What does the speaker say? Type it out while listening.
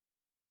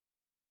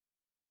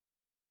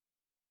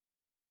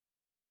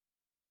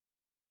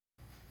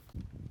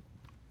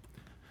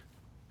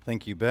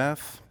Thank you,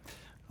 Beth.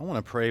 I want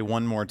to pray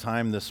one more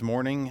time this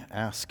morning,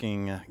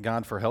 asking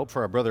God for help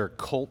for our brother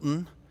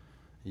Colton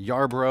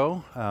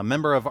Yarbrough, a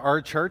member of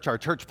our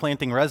church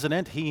planting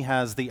resident. He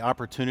has the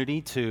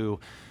opportunity to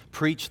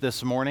preach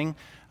this morning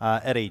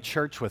at a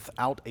church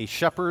without a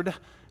shepherd.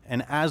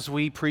 And as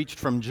we preached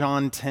from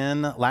John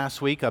 10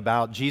 last week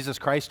about Jesus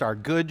Christ, our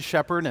good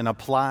shepherd, and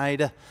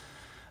applied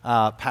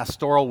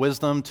pastoral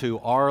wisdom to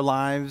our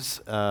lives,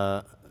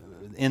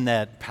 in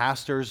that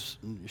pastors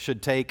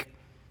should take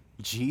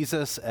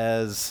Jesus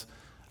as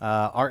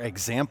our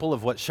example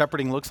of what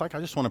shepherding looks like. I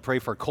just want to pray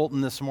for Colton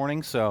this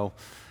morning. So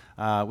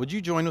would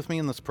you join with me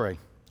and let's pray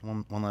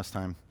one last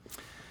time.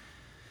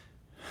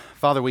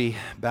 Father, we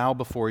bow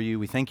before you.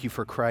 We thank you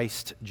for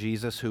Christ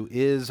Jesus, who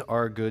is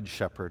our good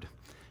shepherd.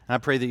 And I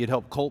pray that you'd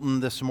help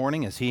Colton this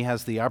morning as he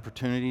has the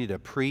opportunity to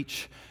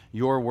preach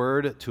your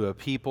word to a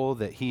people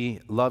that he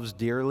loves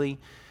dearly,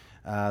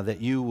 that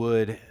you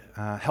would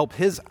help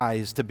his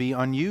eyes to be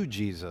on you,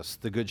 Jesus,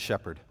 the good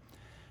shepherd.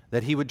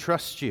 That he would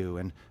trust you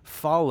and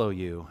follow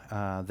you,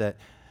 that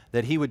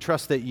he would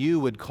trust that you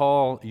would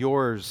call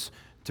yours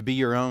to be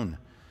your own,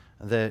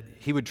 that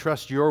he would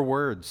trust your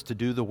words to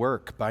do the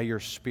work by your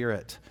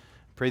Spirit.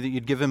 Pray that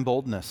you'd give him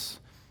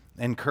boldness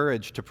and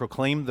courage to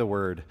proclaim the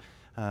word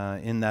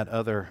in that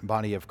other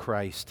body of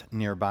Christ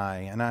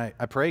nearby. And I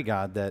pray,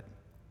 God, that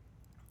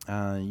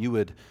you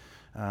would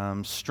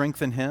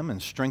strengthen him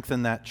and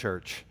strengthen that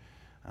church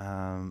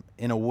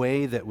in a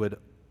way that would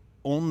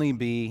only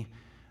be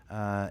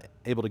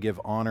able to give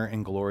honor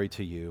and glory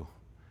to you.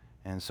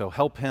 And so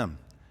help him.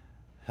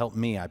 Help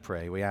me, I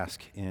pray. We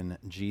ask in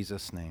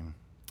Jesus' name.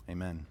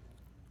 Amen.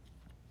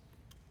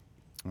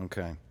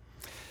 Okay.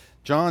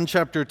 John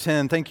chapter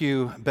 10. Thank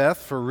you, Beth,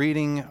 for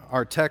reading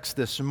our text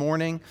this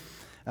morning.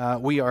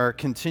 We are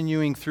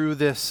continuing through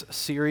this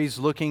series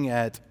looking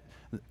at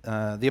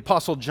the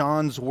Apostle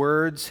John's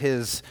words,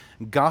 his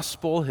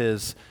gospel,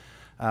 his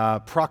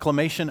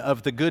proclamation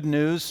of the good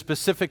news,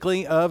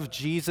 specifically of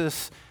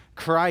Jesus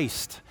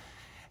Christ.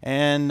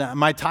 And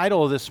my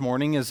title this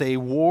morning is A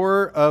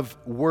War of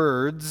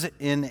Words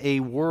in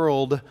a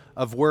World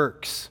of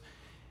Works.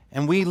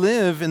 And we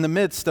live in the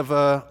midst of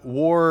a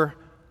war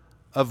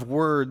of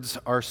words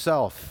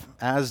ourselves,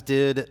 as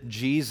did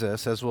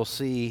Jesus, as we'll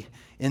see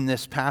in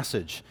this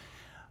passage.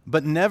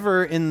 But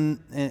never in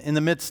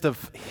the midst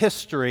of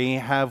history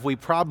have we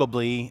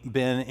probably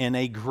been in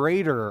a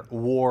greater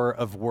war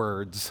of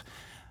words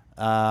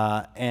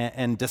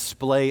and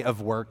display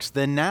of works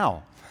than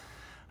now.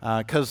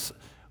 Because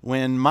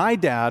when my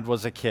dad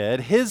was a kid,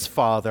 his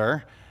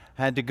father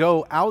had to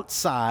go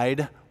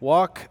outside,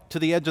 walk to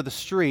the edge of the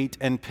street,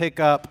 and pick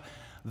up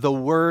the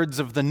words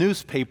of the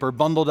newspaper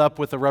bundled up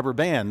with a rubber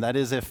band. That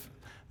is, if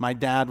my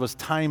dad was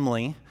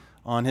timely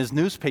on his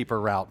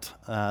newspaper route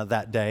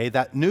that day,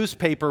 that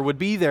newspaper would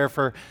be there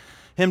for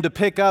him to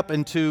pick up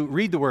and to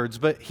read the words,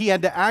 but he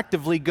had to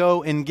actively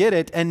go and get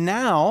it. And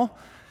now,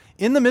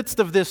 in the midst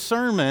of this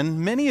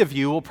sermon, many of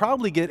you will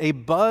probably get a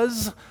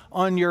buzz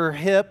on your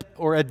hip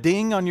or a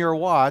ding on your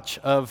watch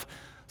of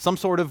some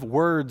sort of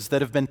words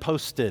that have been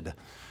posted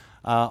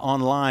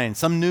online,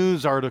 some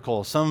news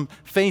article, some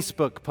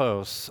Facebook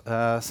posts,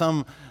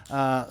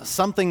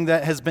 something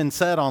that has been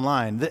said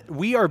online. That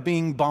we are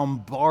being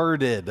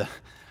bombarded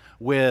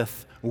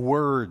with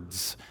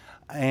words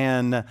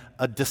and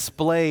a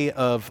display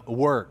of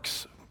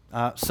works,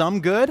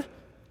 some good,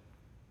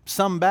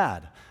 some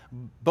bad.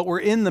 But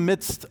we're in the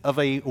midst of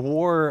a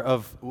war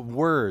of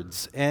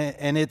words,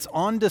 and it's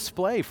on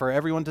display for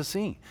everyone to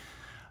see.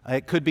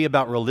 It could be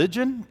about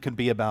religion, it could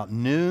be about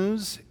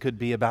news, it could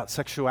be about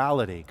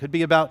sexuality, it could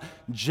be about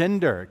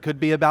gender, it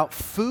could be about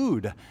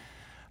food,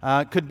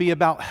 it could be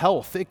about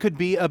health, it could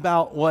be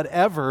about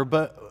whatever,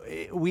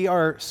 but we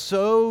are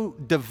so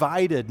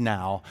divided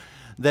now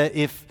that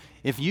if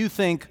you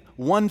think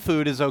one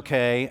food is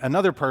okay,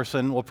 another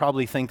person will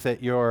probably think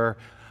that you're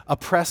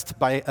oppressed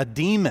by a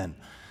demon,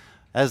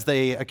 as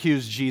they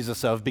accuse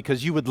Jesus of,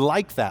 because you would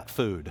like that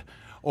food,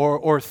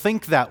 or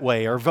think that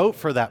way, or vote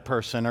for that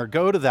person, or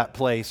go to that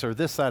place, or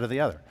this, that, or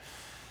the other.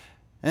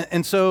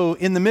 And so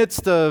in the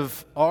midst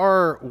of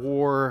our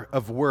war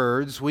of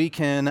words, we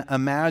can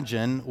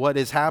imagine what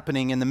is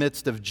happening in the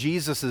midst of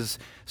Jesus'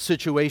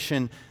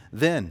 situation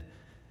then.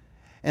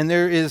 And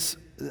there is,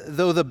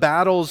 though the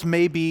battles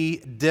may be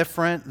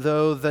different,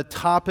 though the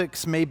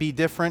topics may be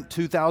different,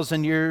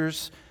 2,000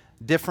 years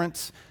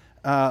difference,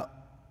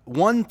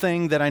 one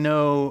thing that I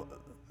know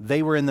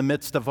they were in the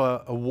midst of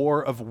a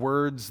war of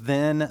words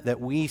then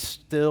that we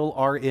still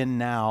are in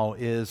now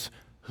is,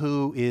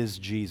 who is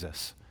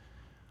Jesus?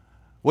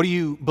 What do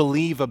you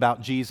believe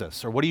about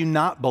Jesus? Or what do you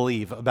not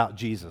believe about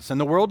Jesus? And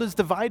the world is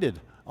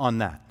divided on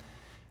that.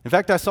 In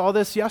fact, I saw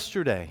this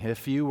yesterday.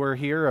 If you were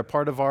here, a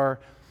part of our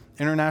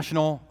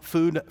International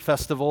Food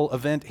Festival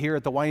event here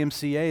at the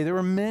YMCA, there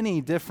were many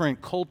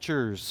different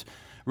cultures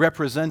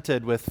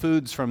represented with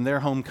foods from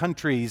their home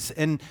countries.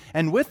 And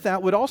with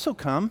that would also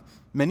come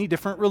many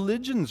different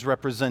religions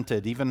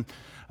represented, even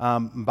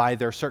by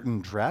their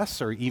certain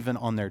dress or even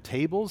on their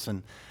tables.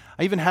 And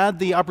I even had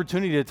the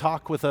opportunity to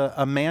talk with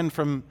a man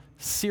from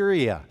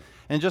Syria.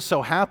 And just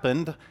so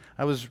happened,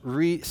 I was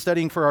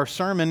studying for our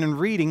sermon and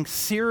reading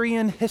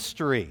Syrian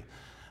history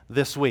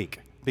this week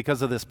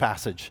because of this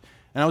passage.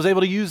 And I was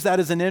able to use that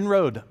as an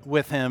inroad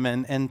with him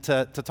and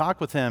to talk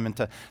with him and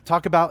to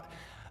talk about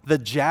the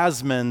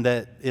jasmine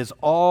that is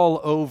all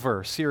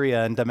over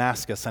Syria and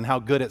Damascus and how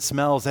good it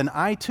smells. And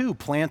I too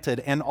planted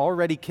and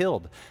already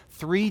killed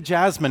 3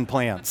 jasmine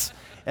plants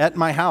at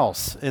my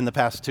house in the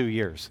past 2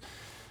 years.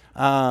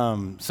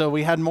 So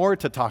we had more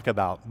to talk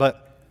about,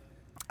 but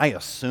I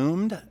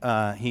assumed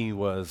he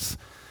was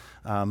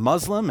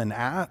Muslim, and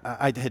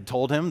I had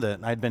told him that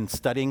I'd been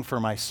studying for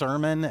my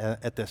sermon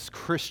at this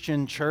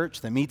Christian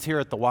church that meets here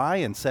at the Y,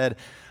 and said,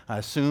 I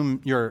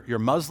assume you're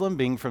Muslim,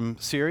 being from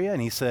Syria.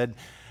 And he said,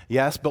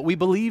 yes, but we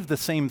believe the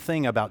same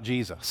thing about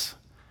Jesus.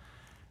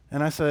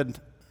 And I said,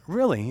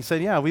 really? He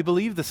said, yeah, we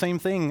believe the same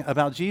thing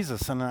about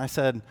Jesus. And I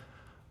said,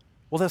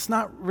 well, that's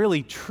not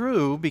really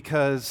true,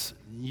 because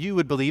you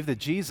would believe that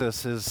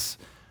Jesus is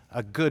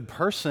a good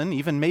person,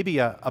 even maybe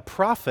a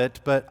prophet,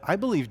 but I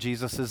believe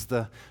Jesus is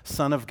the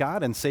Son of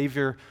God and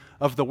Savior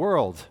of the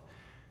world.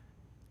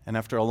 And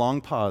after a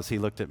long pause, he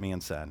looked at me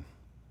and said,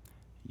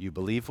 you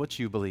believe what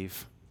you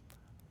believe,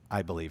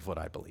 I believe what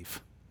I believe.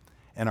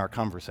 And our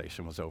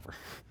conversation was over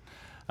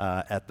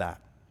at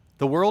that.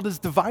 The world is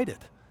divided.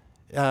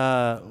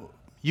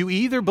 You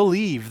either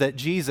believe that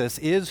Jesus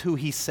is who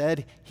he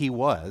said he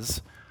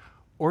was,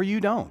 or you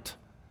don't.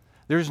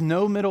 There's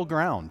no middle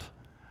ground.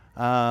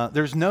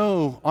 There's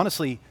no,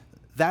 honestly,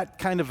 that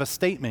kind of a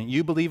statement,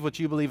 you believe what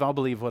you believe, I'll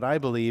believe what I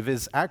believe,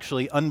 is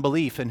actually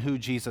unbelief in who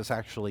Jesus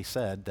actually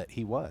said that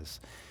he was.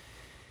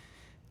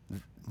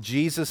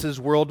 Jesus'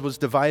 world was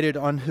divided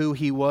on who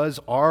he was.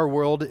 Our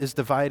world is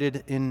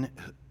divided in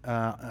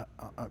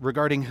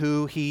regarding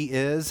who he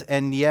is,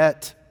 and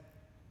yet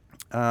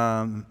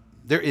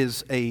there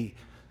is a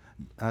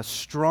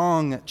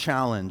strong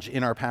challenge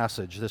in our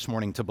passage this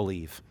morning to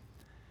believe,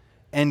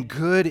 and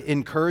good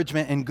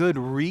encouragement and good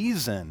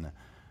reason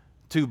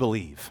to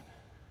believe.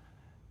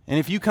 And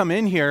if you come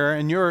in here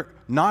and you're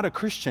not a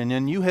Christian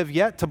and you have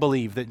yet to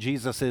believe that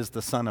Jesus is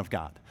the Son of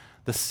God,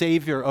 the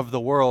Savior of the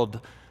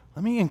world,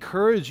 let me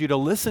encourage you to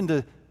listen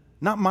to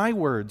not my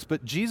words,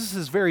 but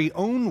Jesus' very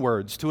own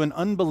words to an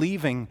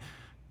unbelieving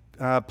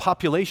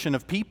population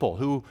of people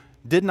who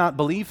did not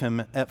believe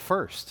him at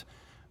first.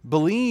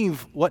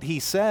 Believe what he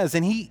says,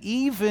 and he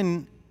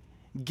even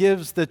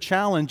gives the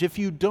challenge, if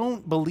you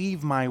don't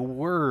believe my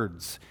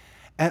words,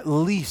 at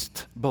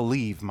least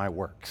believe my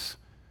works.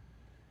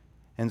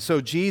 And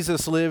so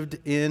Jesus lived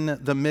in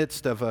the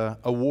midst of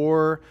a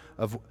war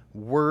of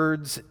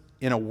words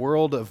in a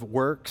world of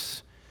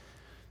works,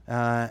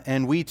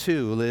 and we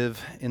too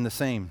live in the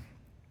same.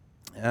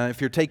 If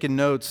you're taking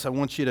notes, I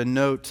want you to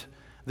note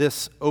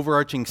this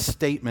overarching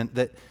statement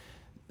that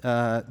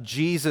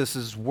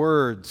Jesus'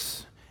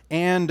 words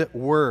and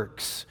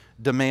works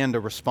demand a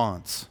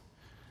response.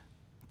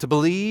 To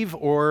believe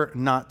or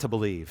not to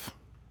believe?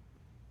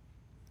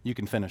 You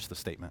can finish the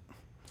statement.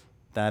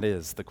 That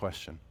is the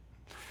question.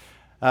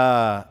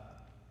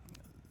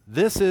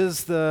 This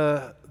is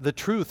the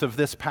truth of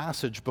this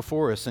passage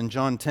before us in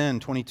John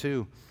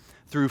 10:22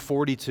 through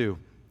 42.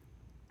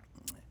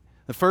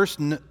 The first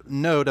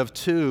note of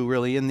 2,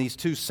 really, in these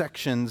 2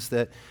 sections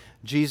that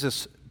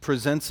Jesus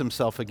presents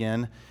himself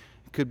again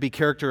could be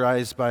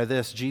characterized by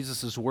this.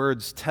 Jesus'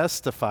 words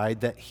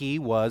testified that he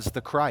was the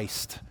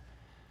Christ.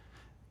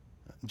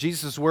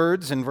 Jesus'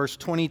 words in verse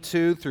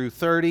 22 through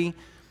 30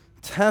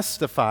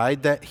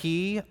 testified that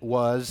he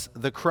was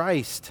the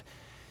Christ.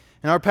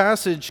 And our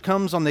passage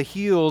comes on the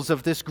heels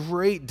of this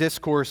great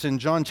discourse in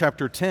John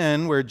chapter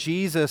 10, where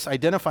Jesus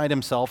identified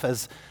himself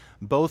as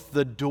both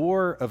the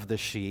door of the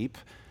sheep,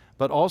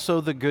 but also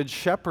the good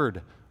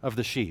shepherd of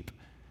the sheep.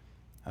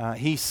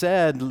 He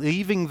said,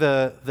 leaving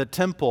the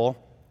temple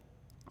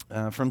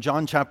from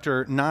John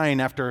chapter 9,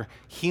 after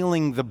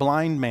healing the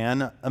blind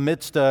man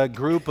amidst a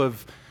group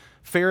of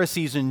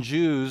Pharisees and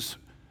Jews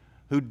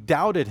who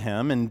doubted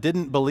him and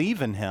didn't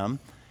believe in him,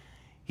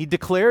 he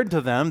declared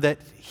to them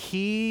that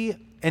he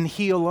and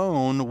he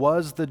alone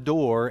was the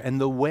door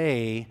and the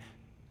way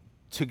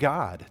to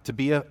God, to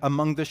be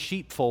among the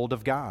sheepfold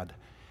of God.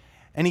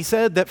 And he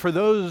said that for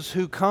those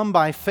who come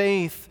by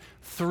faith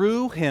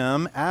through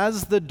him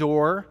as the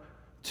door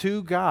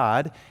to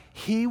God,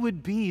 he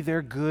would be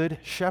their good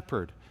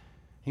shepherd.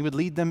 He would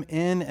lead them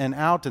in and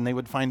out, and they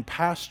would find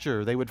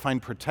pasture, they would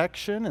find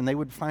protection, and they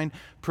would find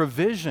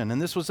provision. And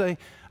this was a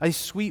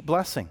sweet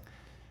blessing.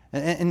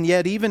 And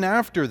yet, even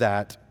after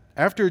that,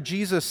 after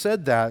Jesus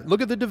said that,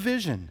 look at the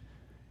division,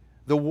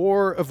 the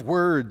war of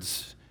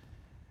words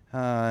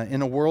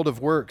in a world of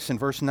works in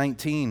verse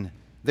 19.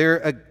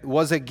 There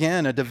was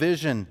again a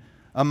division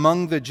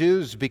among the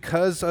Jews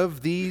because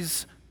of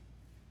these,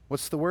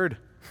 what's the word?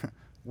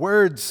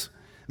 Words.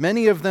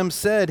 Many of them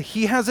said,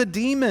 he has a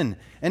demon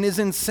and is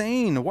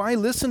insane. Why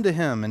listen to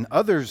him? And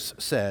others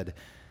said,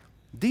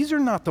 these are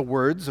not the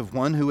words of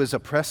one who is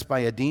oppressed by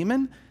a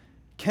demon.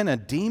 Can a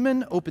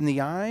demon open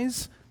the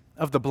eyes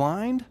of the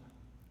blind?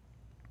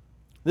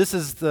 This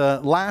is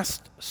the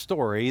last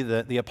story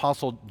that the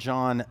Apostle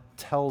John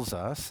tells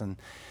us. And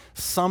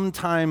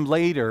sometime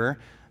later,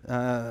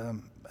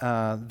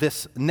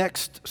 this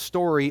next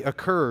story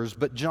occurs,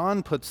 but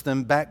John puts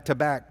them back to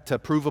back to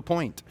prove a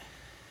point.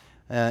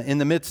 In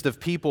the midst of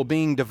people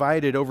being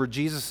divided over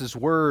Jesus'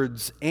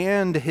 words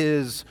and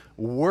his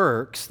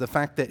works, the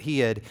fact that he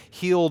had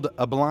healed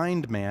a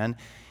blind man,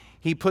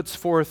 he puts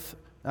forth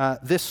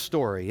this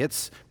story.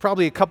 It's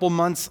probably a couple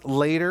months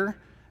later,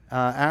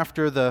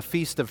 after the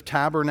Feast of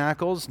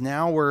Tabernacles.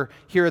 Now we're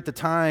here at the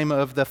time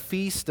of the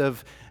Feast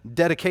of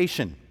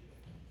Dedication.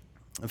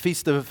 The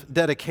Feast of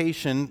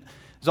Dedication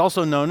is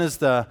also known as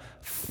the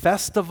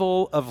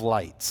Festival of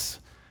Lights,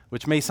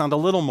 which may sound a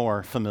little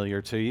more familiar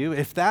to you.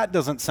 If that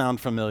doesn't sound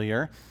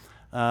familiar,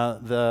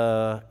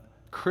 the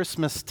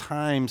Christmas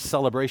time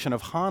celebration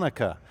of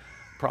Hanukkah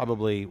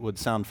probably would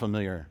sound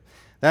familiar.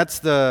 That's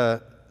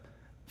the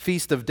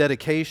Feast of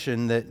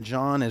Dedication that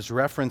John is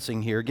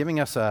referencing here, giving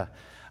us a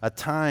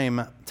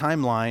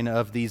timeline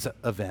of these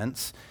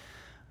events.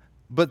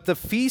 But the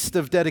Feast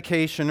of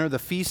Dedication, or the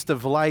Feast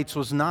of Lights,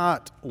 was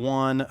not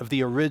one of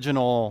the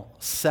original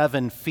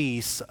 7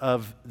 feasts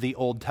of the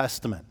Old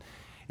Testament.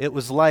 It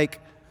was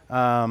like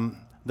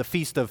the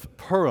Feast of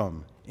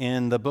Purim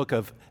in the book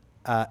of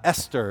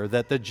Esther,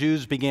 that the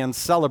Jews began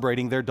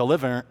celebrating their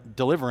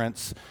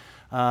deliverance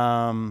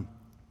from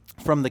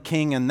the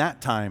king in that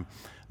time.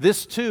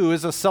 This too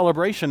is a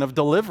celebration of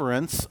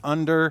deliverance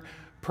under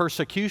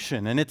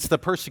persecution, and it's the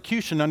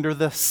persecution under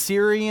the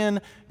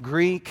Syrian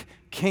Greek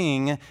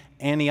king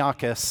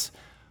Antiochus,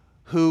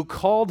 who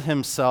called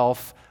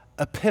himself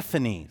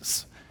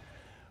Epiphanes,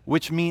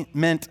 which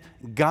meant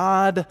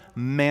God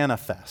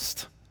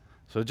manifest.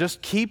 So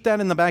just keep that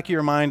in the back of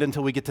your mind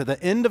until we get to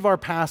the end of our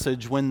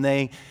passage, when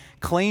they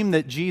claim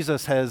that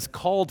Jesus has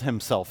called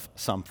himself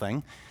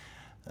something,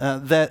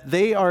 that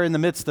they are in the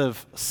midst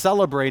of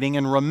celebrating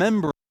and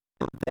remembering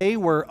they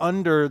were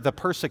under the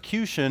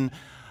persecution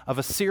of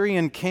a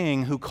Syrian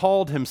king who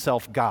called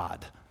himself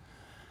God.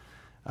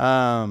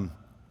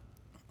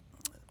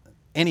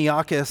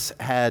 Antiochus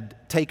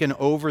had taken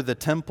over the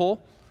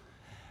temple.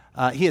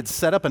 He had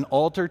set up an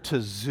altar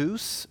to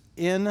Zeus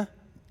in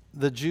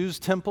the Jews'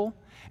 temple,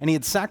 and he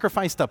had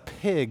sacrificed a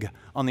pig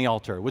on the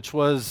altar, which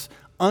was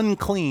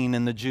unclean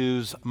in the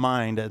Jews'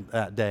 mind at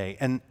that day.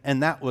 And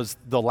that was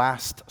the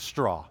last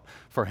straw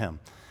for him,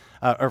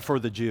 or for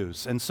the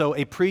Jews. And so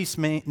a priest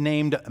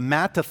named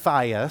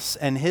Mattathias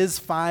and his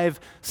 5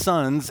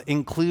 sons,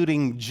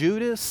 including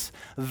Judas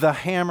the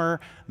Hammer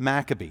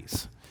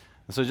Maccabees.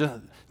 So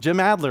Jim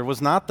Adler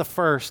was not the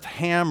first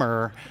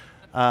hammer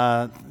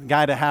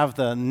guy to have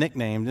the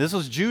nickname. This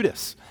was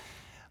Judas,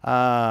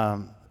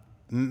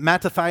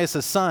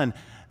 Mattathias' son.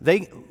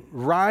 They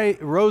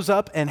rose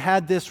up and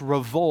had this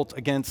revolt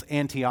against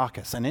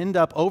Antiochus and end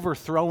up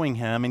overthrowing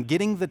him and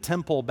getting the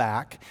temple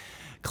back,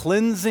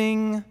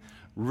 cleansing,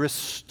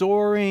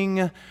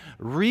 restoring,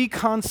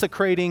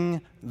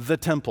 reconsecrating the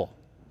temple.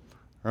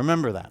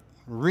 Remember that.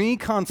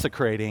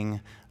 Reconsecrating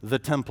the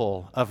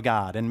temple of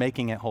God and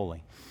making it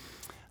holy.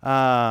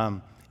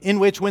 In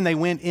which, when they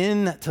went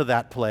into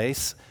that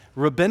place,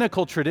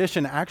 rabbinical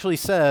tradition actually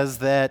says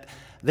that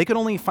they could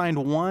only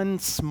find one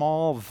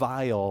small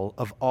vial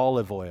of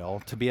olive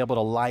oil to be able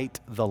to light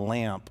the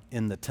lamp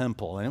in the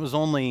temple. And it was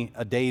only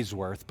a day's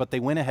worth, but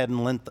they went ahead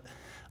and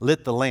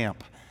lit the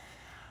lamp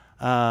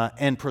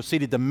and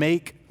proceeded to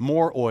make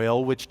more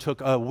oil, which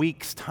took a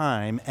week's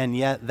time. And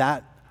yet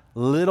that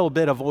little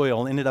bit of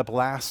oil ended up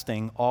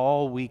lasting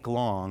all week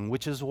long,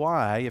 which is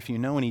why, if you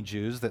know any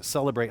Jews that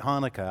celebrate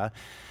Hanukkah,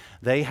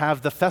 they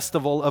have the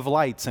Festival of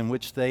Lights, in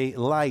which they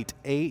light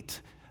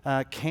 8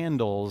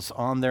 candles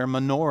on their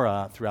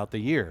menorah throughout the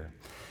year.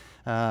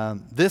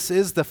 This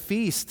is the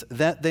feast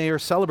that they are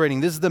celebrating.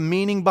 This is the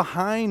meaning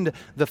behind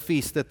the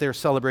feast that they're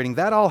celebrating.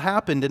 That all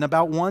happened in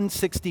about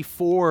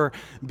 164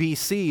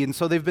 BC, and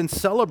so they've been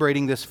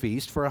celebrating this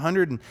feast for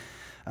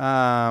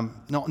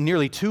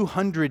nearly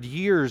 200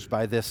 years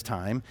by this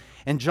time.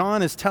 And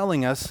John is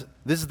telling us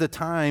this is the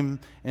time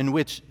in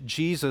which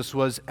Jesus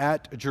was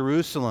at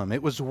Jerusalem.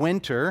 It was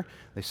winter.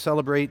 They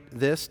celebrate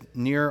this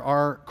near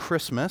our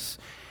Christmas.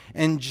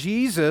 And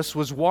Jesus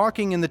was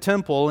walking in the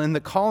temple in the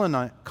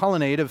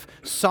colonnade of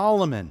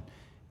Solomon.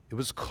 It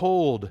was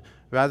cold.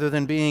 Rather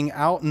than being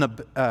out and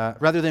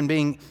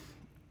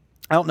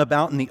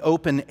about in the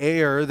open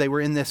air, they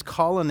were in this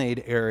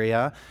colonnade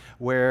area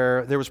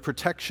where there was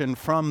protection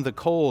from the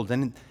cold.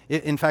 And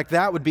in fact,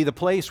 that would be the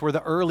place where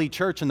the early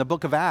church in the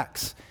book of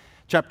Acts,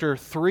 chapter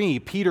 3,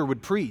 Peter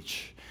would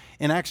preach.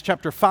 In Acts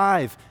chapter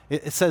 5,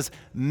 it says,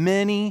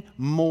 many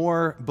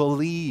more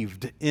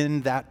believed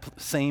in that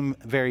same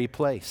very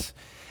place.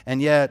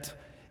 And yet,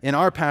 in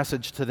our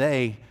passage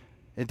today,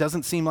 it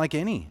doesn't seem like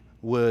any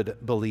would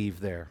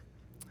believe there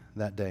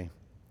that day.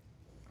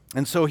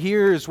 And so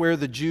here's where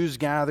the Jews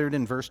gathered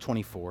in verse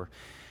 24.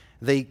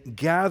 They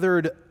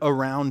gathered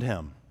around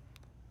him.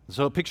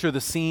 So picture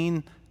the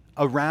scene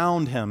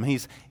around him.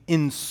 He's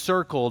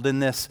encircled in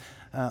this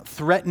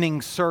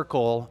threatening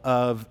circle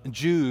of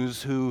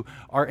Jews who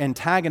are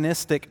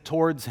antagonistic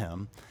towards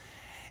him.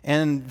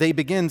 And they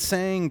begin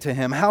saying to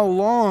him, "How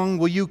long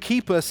will you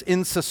keep us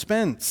in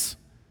suspense?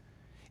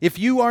 If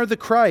you are the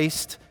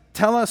Christ,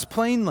 tell us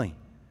plainly."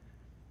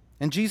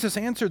 And Jesus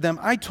answered them,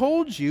 "I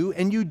told you,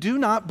 and you do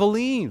not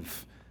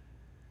believe.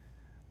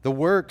 The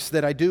works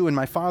that I do in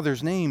my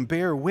Father's name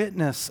bear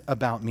witness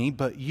about me,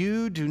 but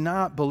you do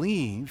not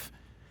believe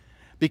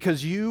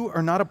because you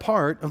are not a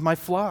part of my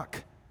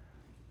flock."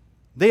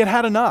 They had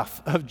had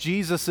enough of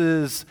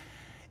Jesus's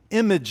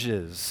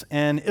images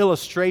and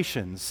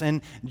illustrations,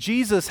 and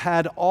Jesus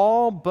had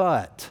all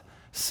but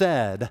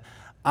said,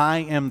 "I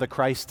am the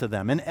Christ" to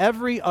them. In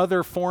every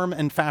other form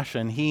and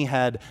fashion, he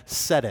had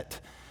said it.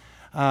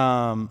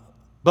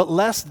 But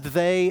lest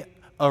they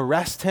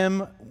arrest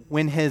him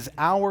when his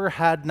hour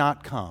had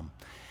not come,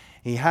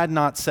 he had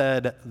not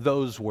said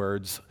those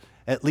words,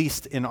 at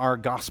least in our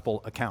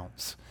gospel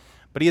accounts.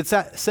 But he had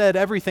said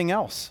everything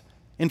else.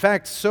 In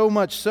fact, so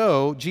much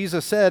so,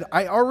 Jesus said,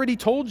 "I already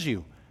told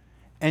you,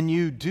 and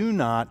you do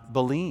not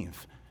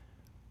believe.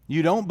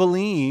 You don't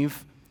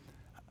believe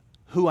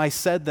who I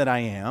said that I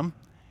am.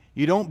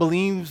 You don't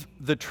believe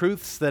the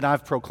truths that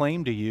I've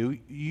proclaimed to you.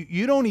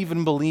 You don't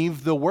even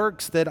believe the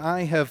works that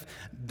I have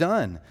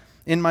done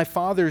in my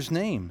Father's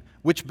name,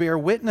 which bear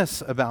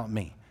witness about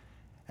me."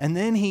 And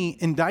then he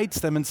indicts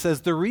them and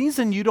says, the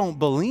reason you don't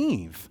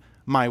believe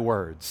my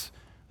words,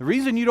 the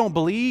reason you don't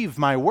believe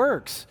my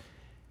works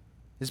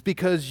is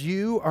because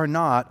you are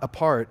not a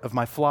part of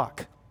my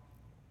flock.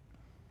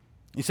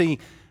 You see,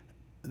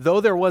 though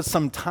there was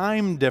some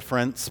time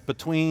difference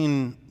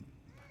between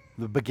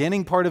the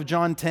beginning part of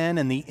John 10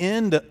 and the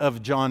end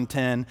of John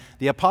 10,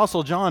 the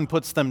Apostle John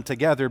puts them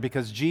together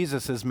because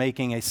Jesus is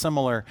making a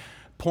similar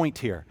point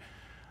here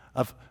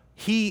of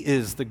he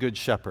is the good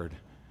shepherd.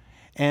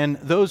 And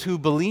those who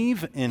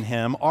believe in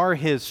him are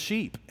his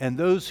sheep, and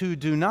those who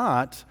do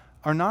not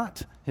are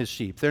not his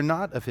sheep. They're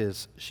not of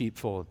his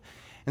sheepfold.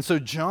 And so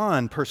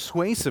John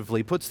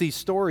persuasively puts these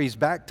stories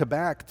back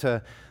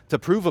to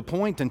prove a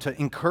point and to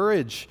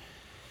encourage,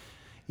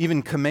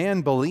 even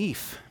command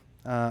belief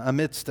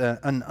amidst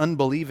an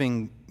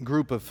unbelieving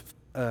group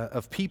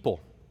of people.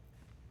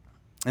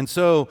 And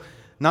so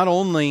not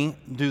only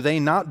do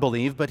they not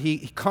believe, but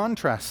he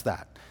contrasts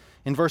that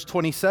in verse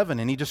 27,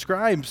 and he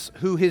describes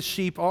who his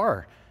sheep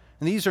are.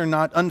 And these are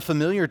not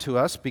unfamiliar to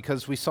us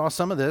because we saw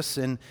some of this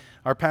in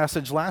our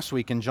passage last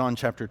week in John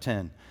chapter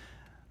 10.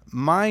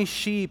 "My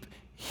sheep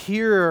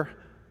hear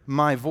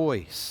my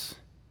voice,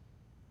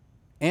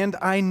 and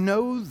I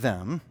know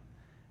them,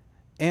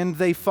 and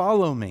they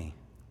follow me."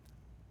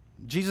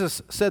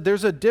 Jesus said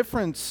there's a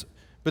difference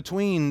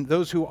between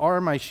those who are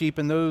my sheep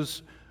and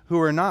those who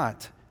are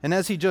not. And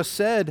as he just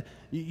said,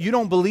 you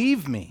don't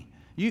believe me.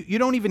 You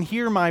don't even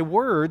hear my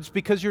words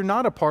because you're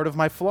not a part of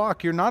my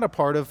flock. You're not a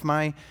part of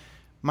my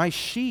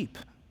sheep.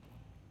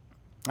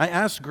 I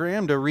asked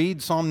Graham to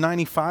read Psalm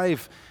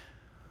 95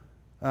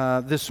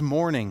 this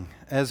morning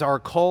as our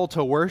call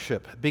to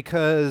worship,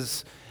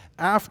 because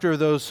after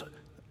those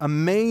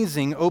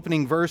amazing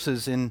opening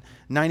verses in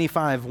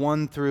 95,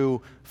 1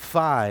 through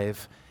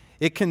 5,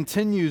 it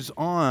continues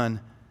on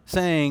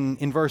saying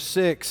in verse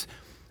 6,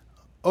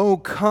 "Oh,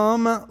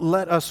 come,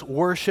 let us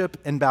worship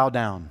and bow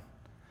down.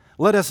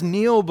 Let us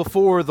kneel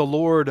before the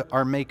Lord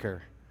our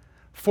Maker.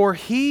 For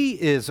he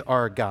is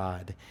our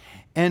God,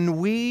 and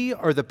we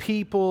are the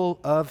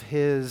people of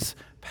his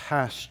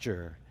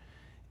pasture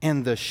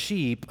and the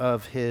sheep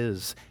of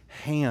his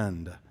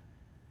hand."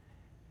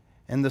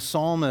 And the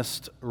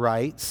psalmist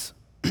writes,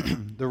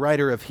 the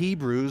writer of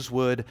Hebrews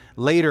would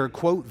later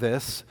quote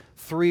this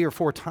 3 or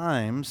 4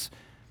 times,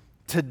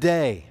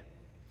 "Today,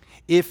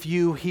 if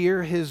you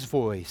hear his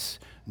voice,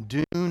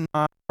 do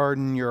not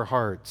harden your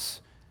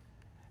hearts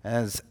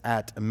as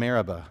at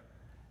Meribah,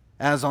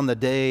 as on the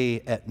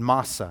day at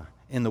Massah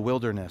in the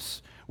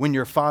wilderness, when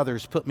your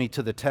fathers put me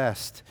to the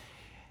test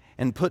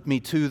and put me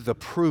to the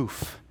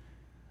proof,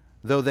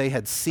 though they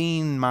had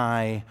seen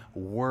my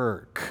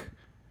work.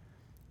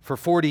 For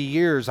 40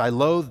 years I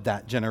loathed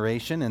that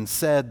generation and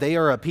said, they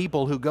are a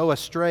people who go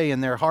astray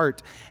in their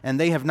heart, and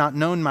they have not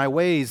known my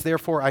ways.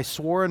 Therefore I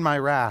swore in my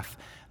wrath,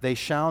 they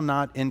shall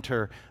not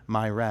enter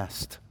my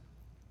rest."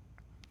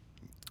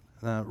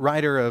 The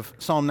writer of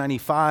Psalm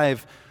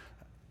 95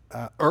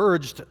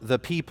 urged the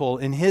people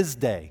in his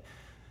day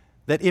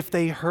that if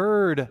they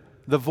heard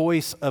the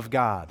voice of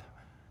God,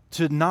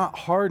 to not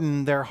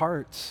harden their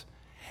hearts.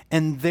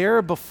 And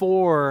there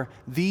before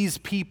these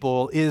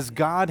people is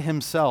God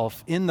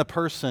himself in the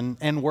person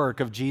and work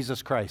of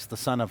Jesus Christ, the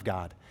Son of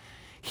God,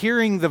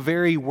 hearing the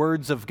very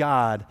words of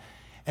God.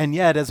 And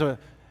yet,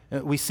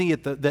 we see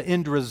at the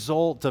end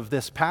result of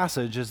this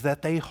passage is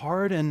that they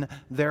harden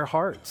their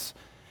hearts.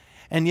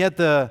 And yet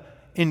the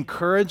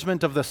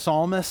encouragement of the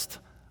psalmist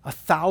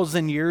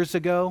 1,000 years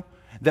ago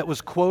that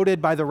was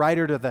quoted by the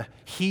writer to the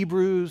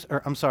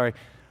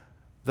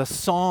the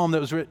psalm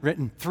that was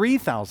written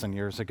 3,000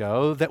 years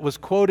ago, that was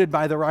quoted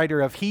by the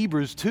writer of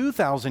Hebrews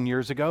 2,000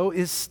 years ago,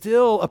 is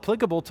still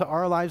applicable to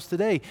our lives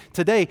today.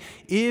 Today,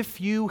 if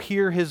you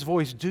hear his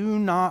voice, do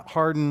not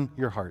harden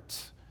your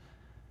hearts.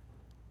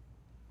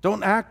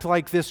 Don't act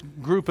like this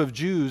group of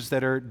Jews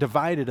that are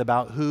divided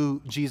about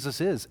who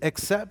Jesus is.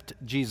 Accept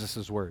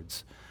Jesus'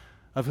 words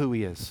of who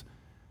he is.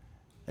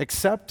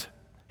 accept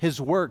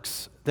his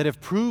works that have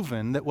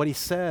proven that what he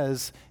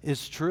says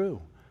is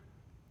true.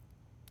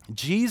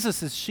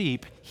 Jesus'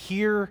 sheep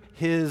hear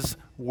his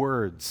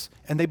words,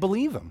 and they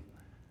believe him.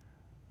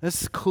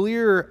 This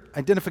clear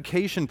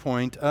identification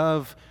point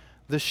of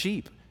the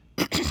sheep.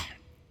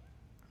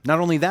 Not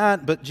only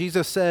that, but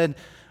Jesus said,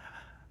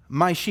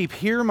 "My sheep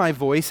hear my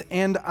voice,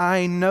 and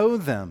I know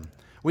them."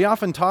 We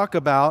often talk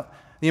about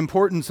the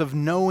importance of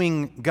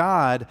knowing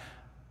God,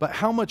 but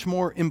how much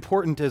more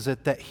important is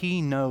it that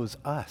he knows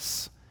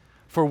us?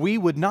 For we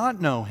would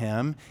not know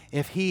him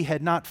if he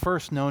had not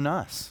first known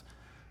us.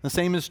 The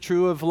same is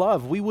true of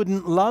love. We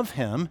wouldn't love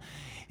him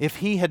if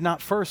he had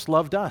not first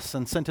loved us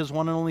and sent his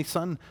one and only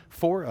Son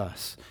for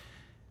us.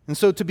 And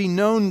so to be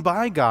known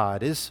by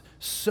God is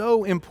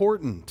so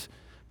important.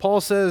 Paul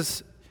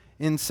says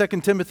in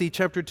 2 Timothy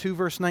chapter 2,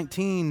 verse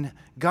 19,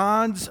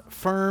 God's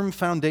firm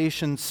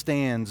foundation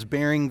stands,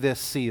 bearing this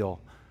seal: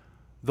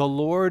 the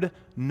Lord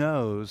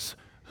knows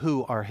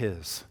who are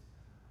his.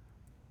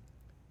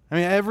 I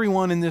mean,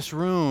 everyone in this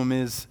room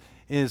is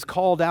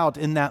called out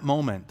in that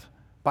moment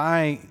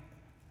by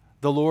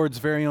the Lord's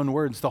very own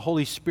words, the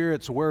Holy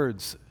Spirit's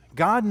words.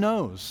 God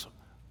knows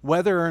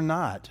whether or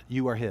not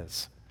you are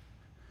his.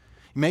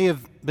 You may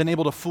have been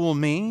able to fool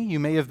me. You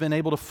may have been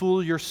able to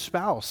fool your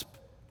spouse,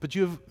 but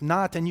you have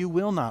not and you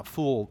will not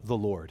fool the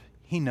Lord.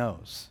 He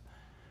knows.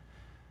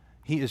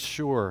 He is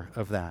sure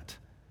of that.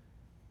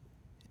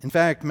 In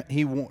fact,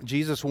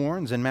 Jesus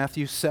warns in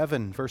Matthew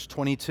 7, verse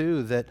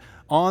 22, that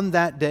on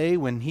that day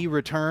when he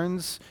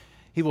returns,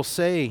 he will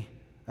say,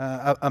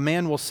 a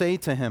man will say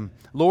to him,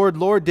 "Lord,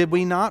 Lord, did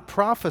we not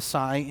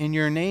prophesy in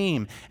your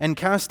name and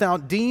cast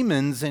out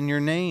demons in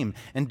your name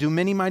and do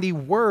many mighty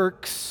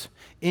works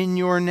in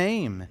your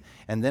name?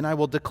 And then I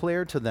will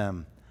declare to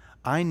them,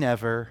 I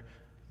never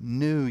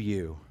knew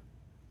you.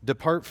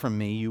 Depart from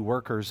me, you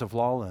workers of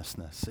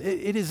lawlessness."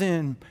 It is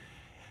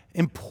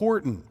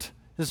important,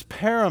 it is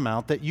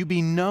paramount that you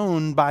be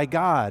known by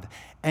God.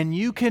 And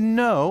you can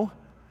know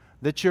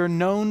that you're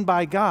known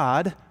by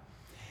God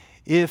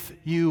if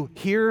you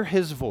hear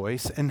his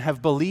voice and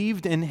have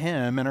believed in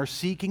him and are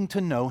seeking to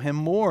know him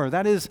more.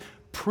 That is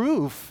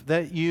proof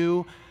that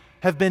you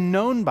have been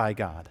known by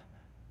God.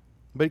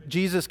 But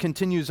Jesus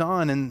continues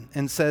on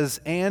and says,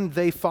 "And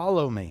they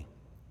follow me."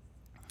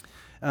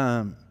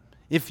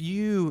 If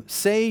you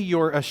say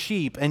you're a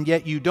sheep and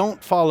yet you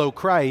don't follow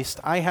Christ,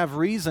 I have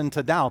reason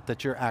to doubt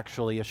that you're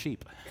actually a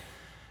sheep.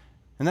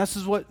 And this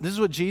is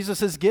what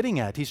Jesus is getting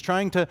at. He's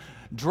trying to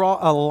draw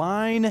a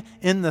line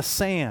in the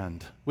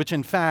sand, which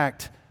in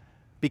fact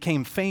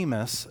became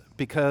famous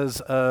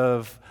because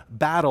of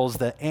battles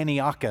that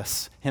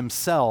Antiochus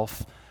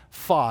himself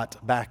fought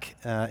back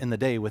in the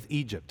day with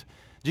Egypt.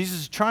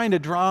 Jesus is trying to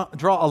draw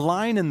a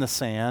line in the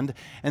sand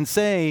and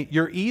say,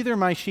 you're either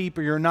my sheep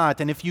or you're not.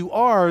 And if you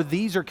are,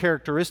 these are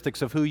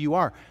characteristics of who you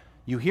are.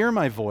 You hear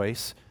my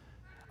voice,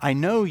 I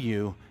know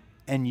you,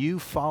 and you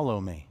follow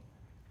me.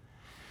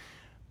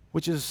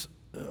 Which is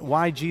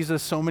why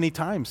Jesus so many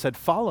times said,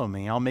 "Follow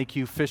me, I'll make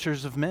you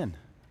fishers of men."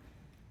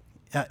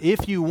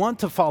 If you want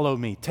to follow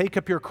me, take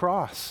up your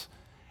cross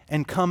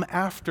and come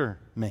after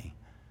me.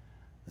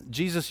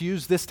 Jesus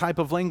used this type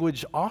of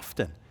language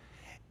often.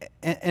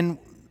 And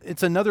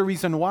it's another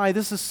reason why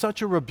this is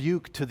such a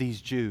rebuke to these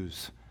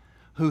Jews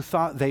who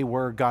thought they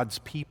were God's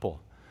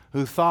people,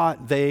 who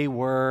thought they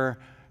were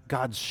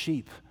God's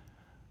sheep,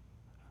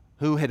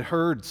 who had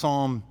heard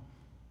Psalm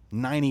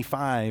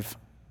 95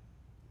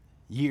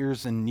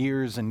 years and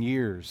years and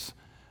years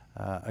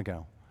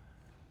ago.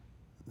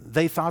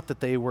 They thought that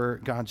they were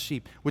God's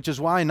sheep, which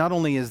is why not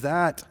only is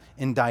that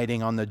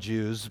indicting on the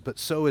Jews, but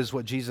so is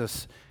what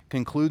Jesus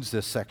concludes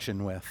this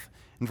section with.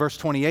 In verse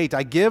 28,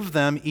 "I give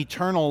them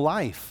eternal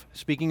life,"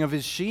 speaking of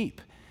his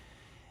sheep,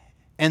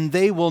 "and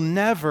they will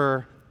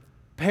never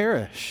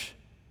perish,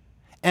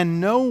 and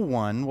no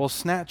one will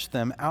snatch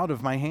them out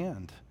of my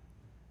hand."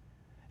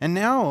 And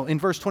now, in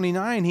verse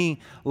 29, he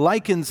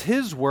likens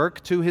his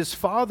work to his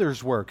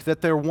Father's work,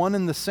 that they're one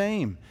and the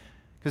same.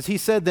 Because he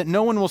said that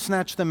no one will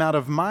snatch them out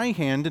of my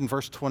hand in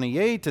verse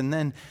 28. And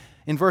then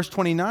in verse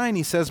 29,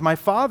 he says, "My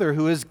Father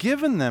who has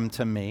given them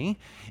to me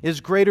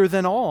is greater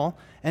than all,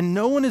 and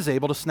no one is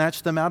able to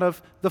snatch them out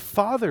of the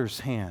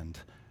Father's hand.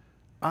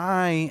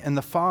 I and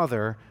the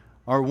Father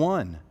are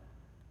one."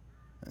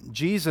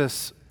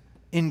 Jesus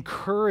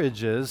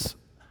encourages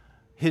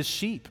his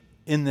sheep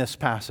in this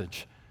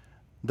passage.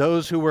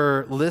 Those who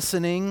were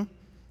listening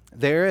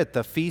there at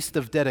the Feast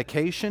of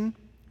Dedication,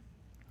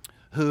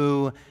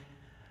 who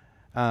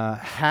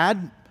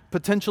had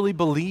potentially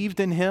believed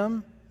in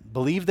him,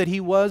 believed that he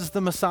was the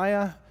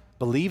Messiah,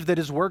 believed that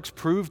his works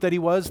proved that he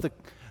was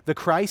the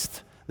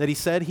Christ that he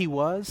said he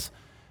was.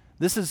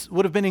 This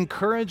would have been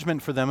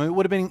encouragement for them. It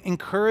would have been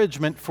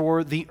encouragement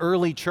for the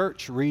early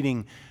church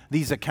reading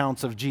these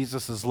accounts of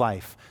Jesus'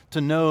 life,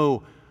 to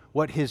know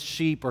what his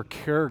sheep are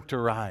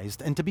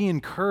characterized, and to be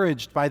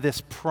encouraged by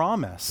this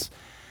promise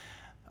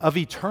of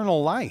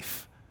eternal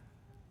life.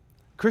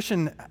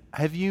 Christian,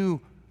 have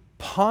you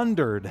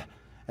pondered,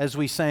 as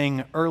we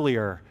sang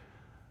earlier,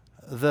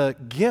 the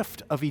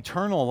gift of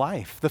eternal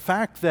life, the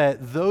fact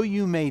that though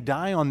you may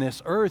die on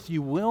this earth,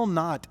 you will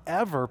not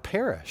ever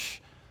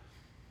perish.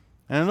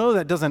 And I know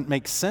that doesn't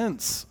make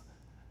sense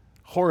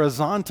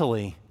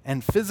horizontally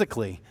and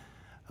physically,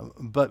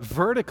 but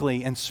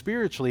vertically and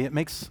spiritually, it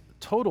makes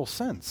total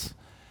sense.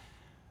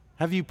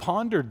 Have you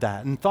pondered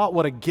that and thought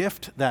what a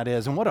gift that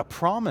is and what a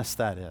promise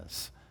that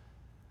is?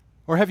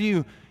 Or have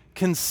you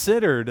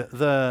considered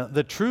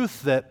the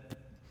truth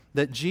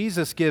that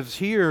Jesus gives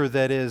here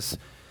that is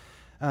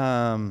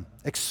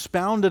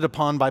expounded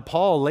upon by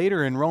Paul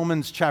later in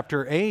Romans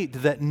chapter 8,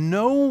 that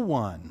no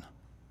one,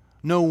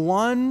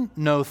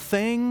 no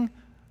thing,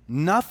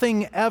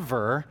 nothing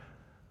ever,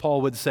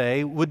 Paul would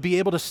say, would be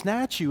able to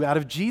snatch you out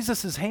of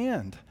Jesus'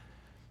 hand.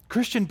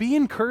 Christian, be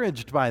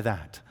encouraged by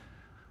that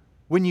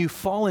when you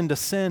fall into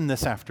sin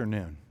this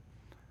afternoon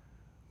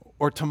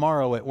or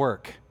tomorrow at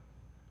work,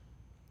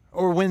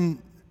 or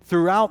when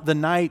throughout the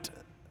night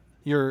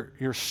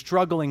you're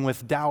struggling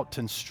with doubt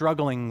and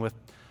struggling with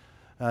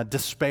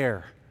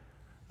despair,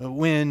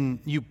 when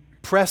you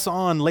press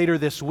on later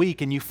this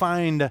week and you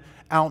find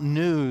out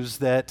news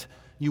that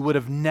you would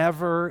have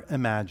never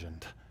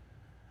imagined,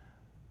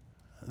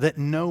 that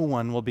no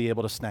one will be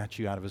able to snatch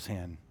you out of his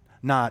hand.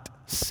 Not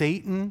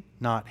Satan,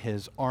 not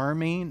his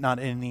army, not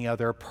any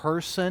other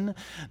person,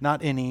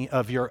 not any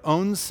of your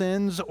own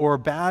sins or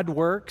bad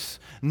works.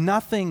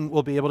 Nothing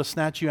will be able to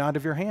snatch you out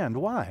of your hand.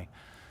 Why?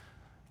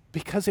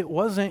 Because it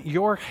wasn't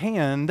your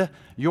hand,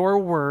 your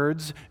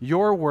words,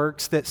 your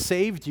works that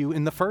saved you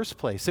in the first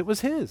place. It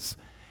was his.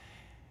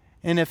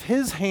 And if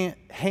his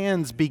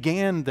hands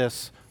began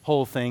this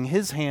whole thing,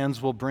 his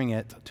hands will bring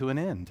it to an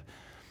end.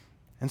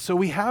 And so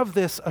we have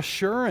this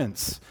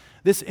assurance,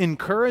 this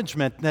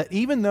encouragement that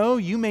even though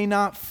you may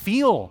not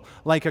feel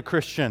like a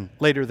Christian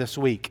later this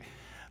week,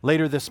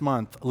 later this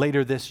month,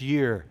 later this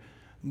year,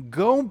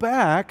 go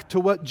back to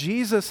what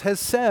Jesus has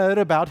said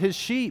about his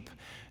sheep.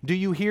 Do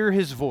you hear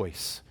his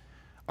voice?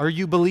 Are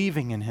you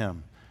believing in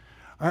him?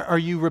 Are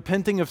you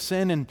repenting of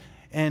sin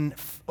and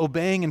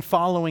obeying and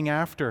following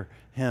after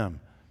him?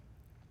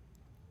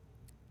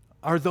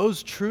 Are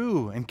those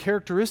true and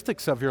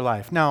characteristics of your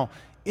life? Now,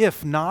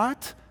 if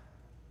not,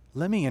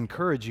 let me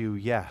encourage you,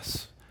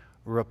 yes,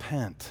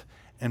 repent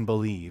and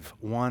believe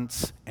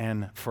once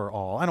and for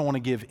all. I don't want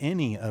to give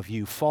any of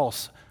you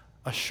false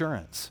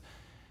assurance.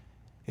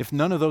 If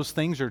none of those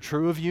things are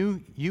true of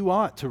you, you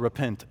ought to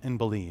repent and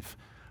believe.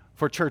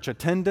 For church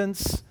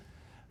attendance,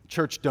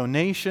 church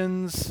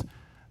donations,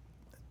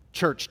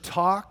 church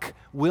talk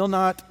will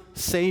not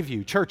save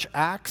you. Church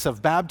acts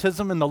of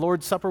baptism and the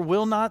Lord's Supper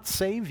will not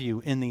save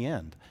you in the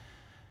end.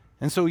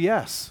 And so,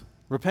 yes,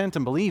 repent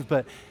and believe,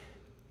 but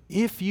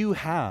if you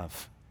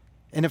have,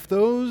 and if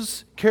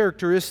those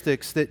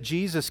characteristics that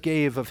Jesus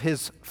gave of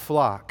his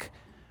flock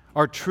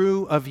are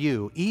true of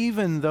you,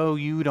 even though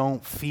you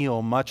don't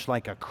feel much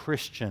like a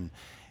Christian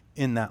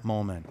in that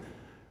moment,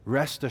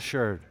 rest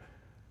assured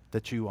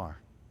that you are.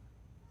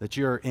 That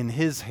you're in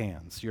his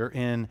hands. You're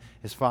in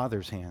his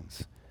Father's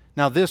hands.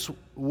 Now, this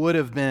would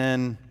have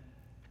been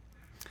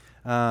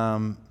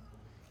a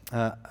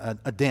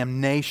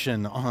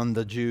damnation on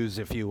the Jews,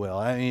 if you will.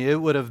 I mean,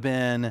 it would have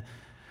been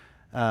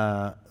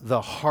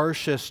the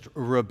harshest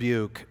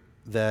rebuke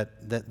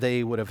that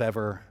they would have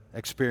ever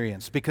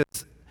experienced. Because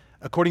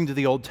according to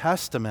the Old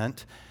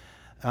Testament,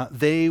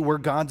 they were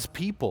God's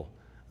people.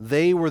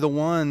 They were the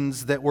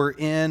ones that were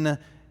in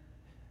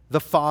the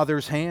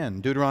Father's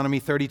hand. Deuteronomy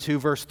 32,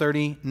 verse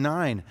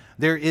 39.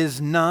 There is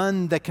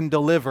none that can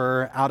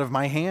deliver out of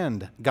my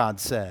hand, God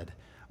said.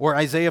 Or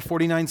Isaiah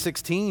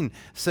 49:16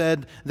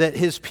 said that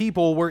his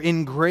people were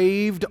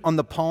engraved on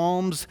the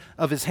palms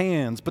of his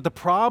hands. But the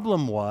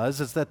problem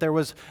is that there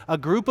was a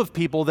group of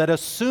people that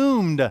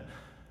assumed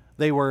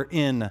they were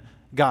in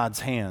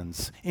God's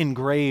hands,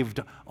 engraved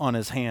on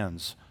his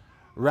hands,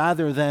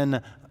 rather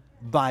than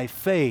by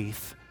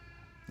faith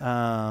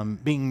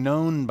being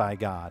known by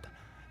God,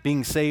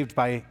 being saved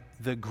by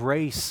the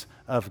grace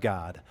of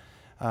God,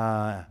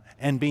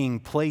 and being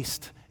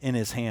placed in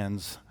his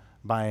hands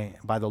by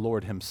the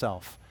Lord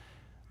himself.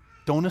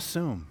 Don't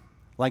assume,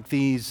 like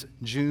these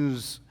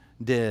Jews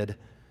did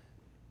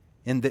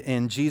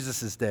in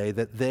Jesus' day,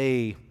 that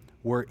they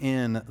were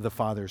in the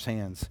Father's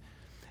hands.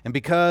 And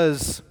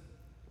because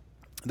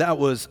that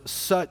was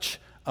such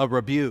a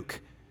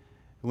rebuke,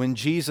 when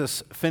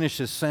Jesus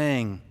finishes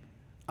saying,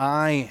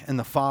 I and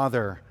the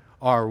Father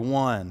are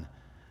one,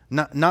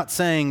 not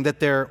saying that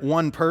they're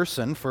one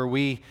person, for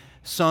we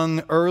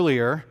sung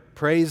earlier,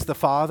 praise the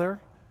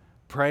Father,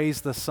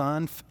 praise the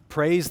Son,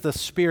 praise the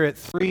Spirit,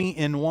 three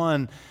in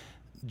one.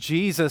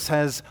 Jesus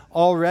has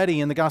already,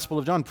 in the Gospel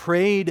of John,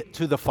 prayed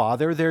to the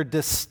Father. They're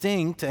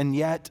distinct, and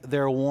yet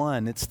they're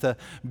one. It's the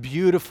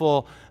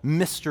beautiful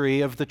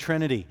mystery of the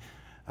Trinity,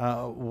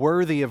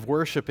 worthy of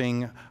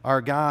worshiping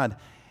our God.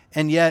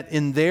 And yet,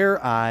 in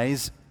their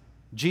eyes,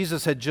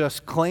 Jesus had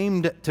just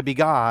claimed to be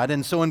God.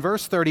 And so in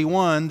verse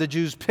 31, the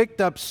Jews picked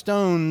up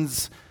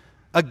stones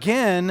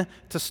again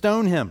to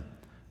stone him,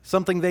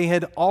 something they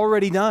had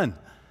already done,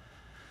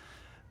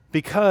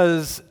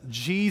 because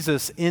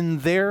Jesus, in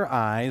their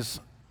eyes,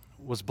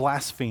 was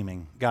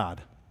blaspheming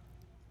God,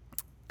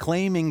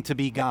 claiming to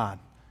be God.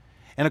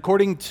 And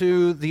according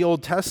to the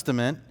Old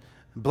Testament,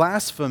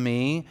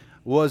 blasphemy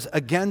was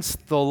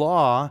against the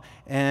law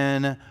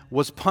and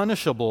was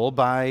punishable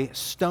by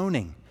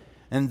stoning.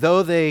 And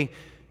though they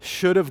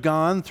should have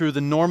gone through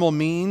the normal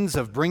means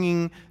of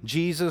bringing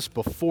Jesus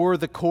before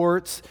the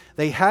courts,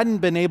 they hadn't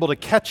been able to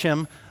catch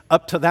him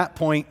up to that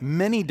point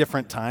many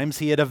different times.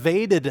 He had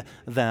evaded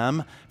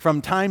them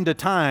from time to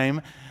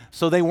time,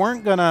 so they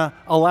weren't going to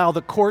allow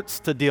the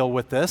courts to deal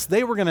with this.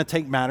 They were going to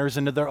take matters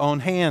into their own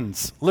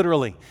hands,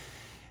 literally,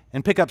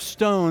 and pick up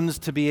stones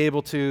to be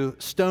able to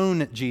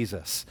stone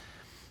Jesus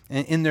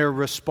in their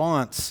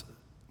response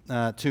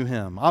to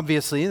him.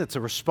 Obviously, it's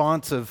a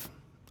response of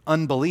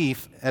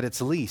unbelief at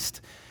its least,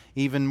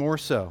 even more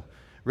so,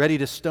 ready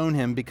to stone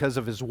him because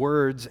of his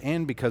words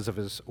and because of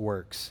his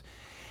works.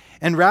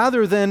 And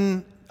rather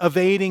than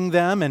evading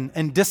them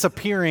and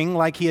disappearing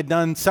like he had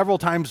done several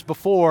times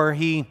before,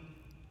 he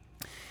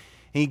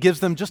gives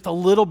them just a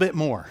little bit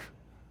more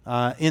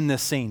in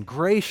this scene.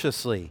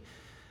 Graciously,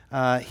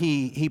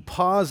 he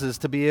pauses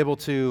to be able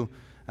to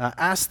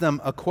ask them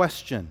a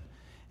question.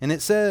 And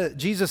it says,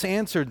 Jesus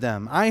answered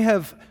them, "I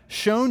have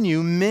shown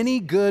you many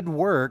good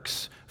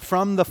works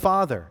from the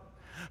Father.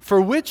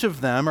 For which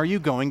of them are you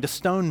going to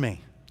stone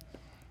me?"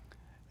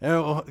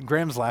 Oh,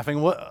 Graham's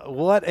laughing.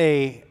 What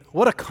a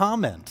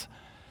comment.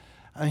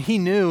 He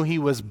knew he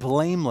was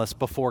blameless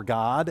before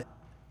God,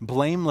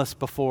 blameless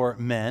before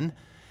men.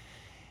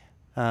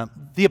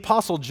 The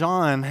Apostle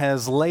John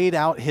has laid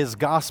out his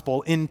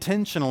gospel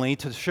intentionally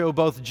to show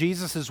both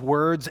Jesus'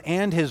 words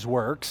and his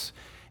works.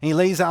 And he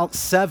lays out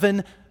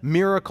 7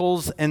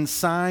 miracles and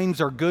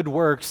signs or good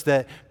works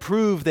that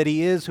prove that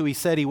he is who he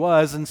said he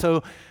was. And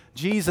so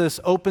Jesus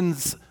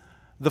opens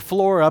the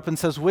floor up and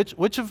says,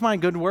 which of my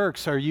good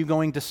works are you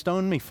going to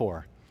stone me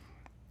for?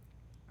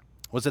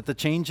 Was it the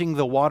changing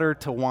the water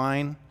to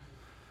wine?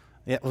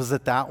 Was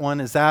it that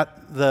one? Is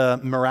that the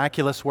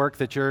miraculous work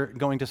that you're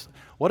going to...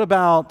 What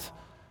about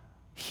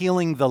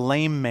healing the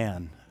lame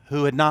man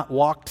who had not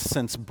walked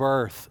since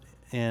birth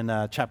in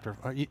chapter...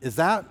 Is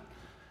that...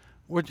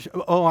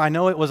 I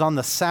know it was on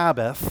the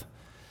Sabbath,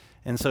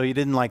 and so you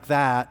didn't like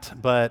that,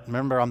 but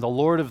remember, I'm the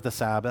Lord of the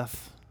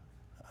Sabbath.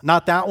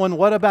 Not that one.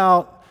 What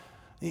about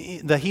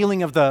the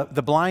healing of the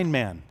blind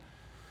man?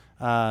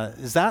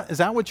 Is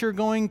that what you're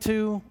going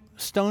to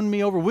stone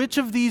me over? Which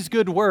of these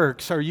good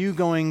works are you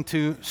going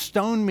to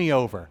stone me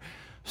over?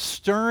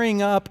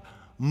 Stirring up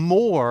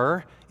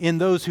more in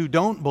those who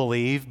don't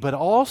believe, but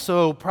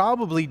also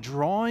probably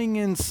drawing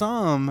in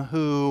some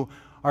who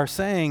are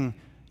saying,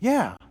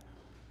 yeah,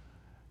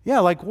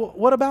 like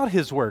what about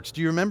his works? Do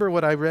you remember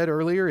what I read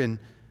earlier in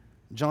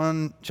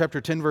John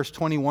chapter 10, verse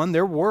 21?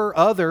 There were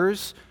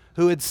others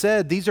who had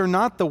said, "These are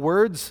not the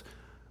words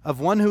of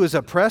one who is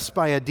oppressed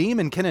by a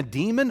demon. Can a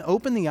demon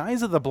open the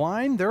eyes of the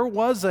blind?" There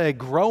was a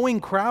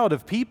growing crowd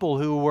of people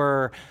who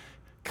were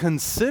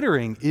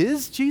considering,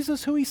 is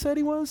Jesus who he said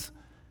he was?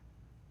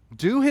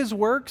 Do his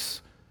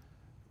works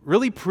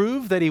really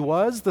prove that he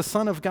was the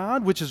Son of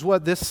God? Which is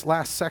what this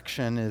last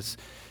section is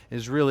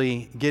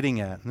really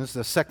getting at. And this is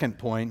the second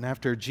point.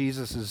 After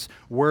Jesus'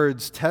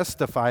 words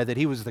testify that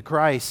he was the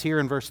Christ, here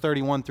in verse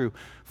 31 through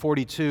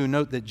 42,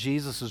 note that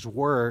Jesus'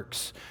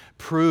 works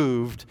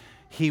proved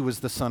he was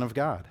the Son of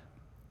God.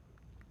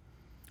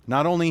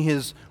 Not only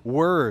his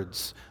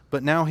words,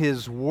 but now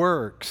his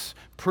works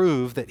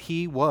prove that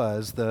he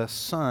was the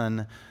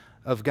Son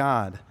of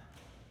God.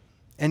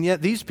 And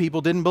yet these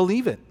people didn't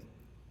believe it.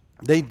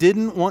 They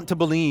didn't want to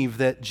believe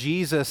that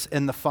Jesus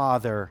and the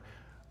Father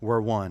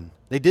were one.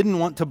 They didn't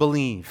want to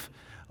believe,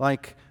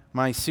 like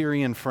my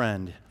Syrian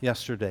friend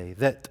yesterday,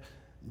 that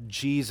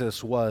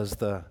Jesus was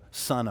the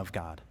Son of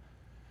God.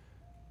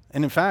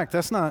 And in fact,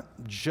 that's not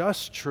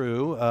just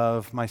true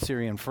of my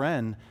Syrian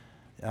friend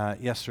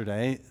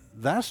yesterday.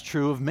 That's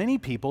true of many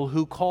people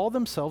who call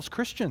themselves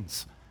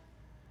Christians.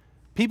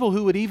 People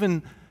who would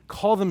even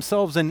call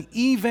themselves an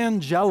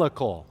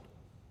evangelical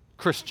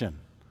Christian,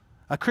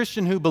 a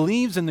Christian who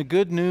believes in the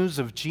good news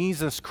of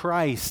Jesus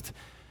Christ.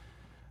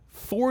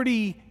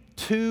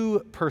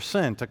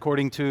 42%,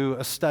 according to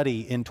a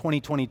study in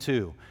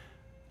 2022,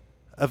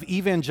 of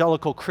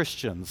evangelical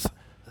Christians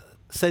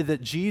say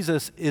that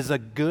Jesus is a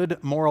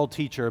good moral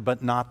teacher,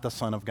 but not the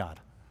Son of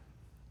God.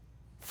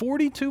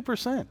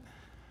 42%.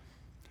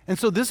 And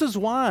so this is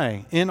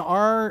why in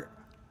our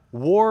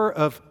war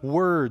of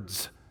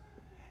words,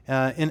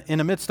 in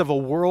the midst of a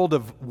world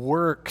of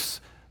works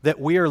that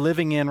we are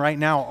living in right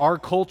now, our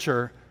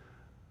culture,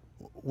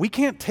 we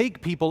can't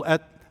take people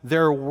at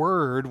their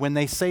word when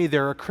they say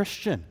they're a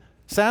Christian.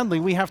 Sadly,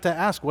 we have to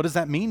ask, what does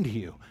that mean to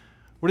you?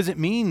 What does it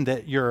mean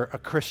that you're a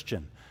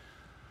Christian?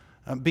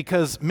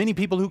 Because many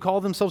people who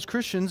call themselves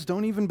Christians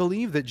don't even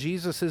believe that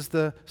Jesus is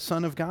the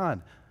Son of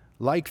God,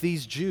 like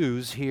these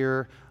Jews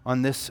here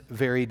on this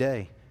very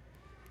day.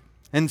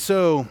 And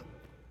so,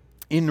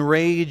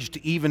 enraged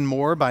even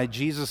more by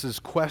Jesus'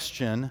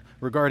 question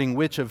regarding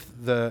which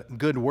of the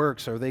good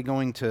works are they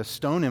going to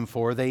stone him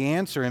for, they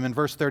answer him in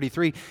verse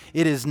 33,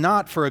 "It is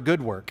not for a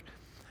good work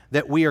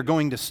that we are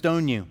going to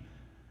stone you,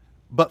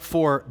 but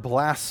for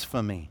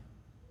blasphemy,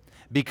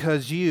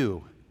 because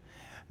you,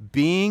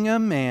 being a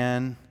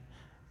man,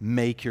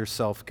 make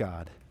yourself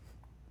God.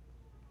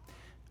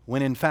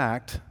 When in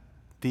fact,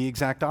 the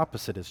exact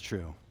opposite is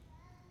true.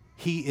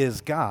 He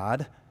is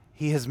God.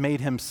 He has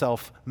made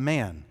himself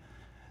man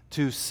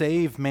to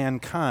save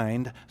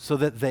mankind so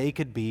that they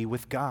could be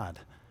with God.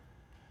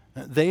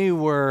 They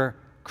were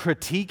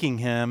critiquing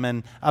him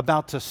and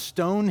about to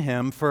stone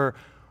him for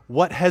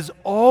what has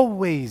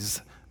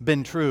always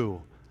been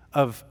true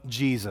of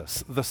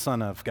Jesus, the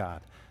Son of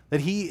God,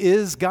 that he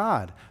is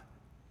God.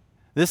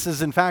 This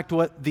is, in fact,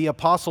 what the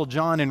Apostle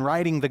John, in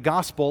writing the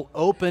gospel,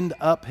 opened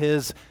up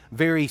his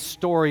very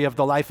story of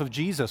the life of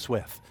Jesus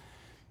with.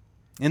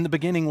 In the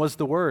beginning was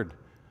the Word.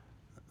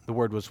 The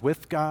Word was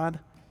with God,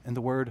 and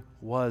the Word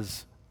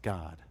was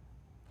God.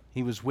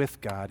 He was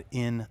with God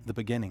in the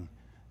beginning.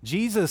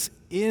 Jesus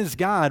is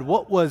God.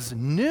 What was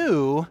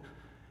new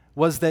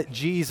was that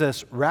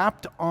Jesus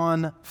wrapped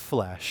on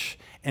flesh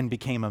and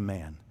became a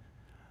man.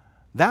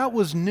 That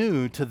was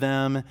new to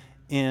them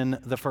in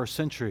the first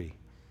century.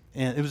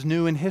 And it was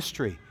new in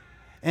history.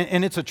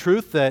 And it's a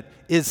truth that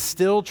is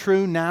still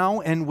true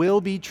now and will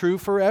be true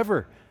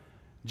forever.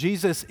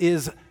 Jesus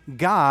is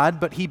God,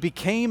 but he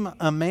became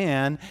a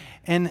man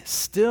and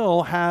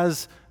still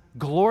has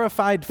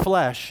glorified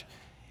flesh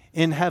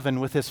in heaven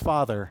with his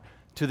Father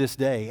to this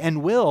day,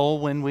 and will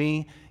when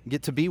we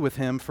get to be with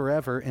him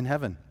forever in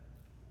heaven.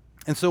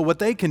 And so what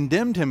they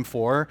condemned him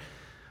for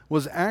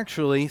was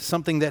actually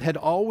something that had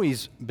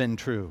always been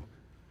true.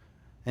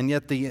 And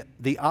yet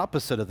the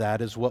opposite of that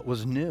is what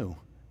was new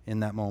in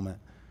that moment.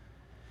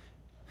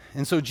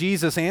 And so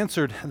Jesus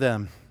answered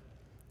them,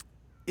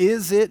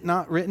 "Is it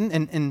not written?"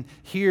 And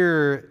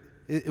here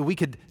we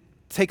could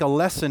take a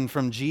lesson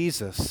from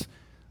Jesus.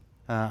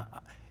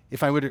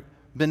 If I would have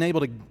been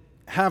able to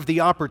have the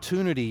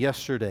opportunity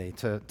yesterday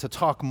to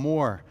talk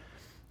more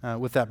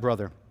with that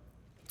brother,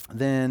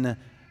 then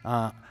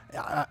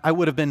I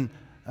would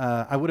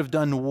have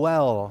done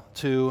well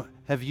to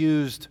have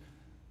used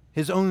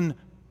his own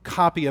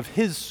copy of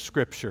his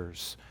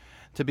scriptures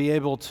to be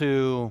able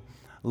to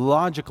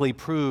logically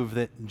prove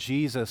that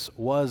Jesus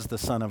was the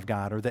Son of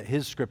God, or that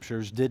his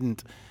scriptures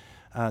didn't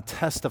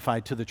testify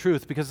to the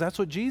truth, because that's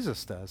what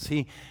Jesus does.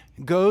 He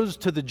goes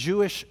to the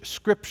Jewish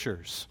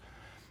scriptures,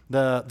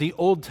 the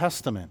Old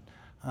Testament,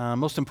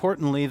 most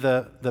importantly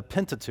the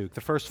Pentateuch,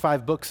 the first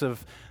 5 books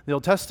of the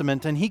Old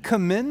Testament, and he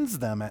commends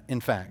them,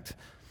 in fact.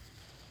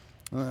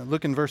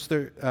 Look in verse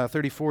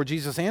 34.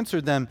 Jesus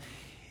answered them,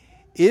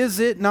 "Is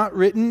it not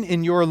written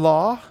in your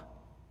law,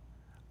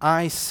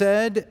 I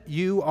said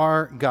you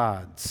are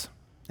gods?"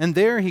 And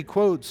there he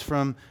quotes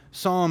from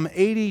Psalm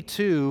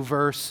 82,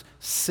 verse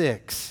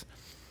 6.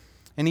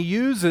 And he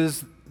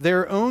uses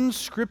their own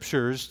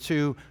scriptures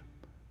to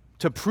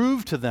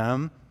prove to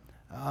them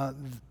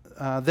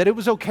that it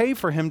was okay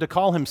for him to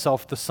call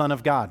himself the Son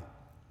of God.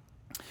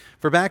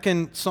 For back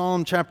in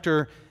Psalm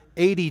chapter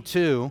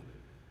 82,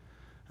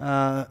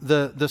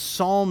 the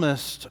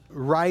psalmist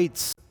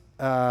writes,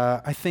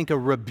 I think, a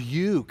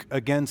rebuke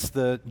against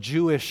the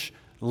Jewish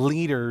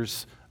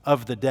leaders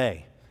of the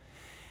day.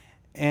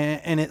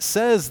 And it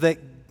says that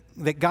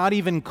God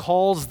even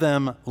calls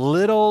them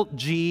little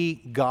g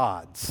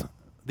gods,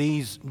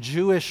 these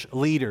Jewish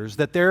leaders,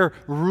 that they're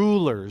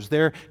rulers,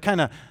 they're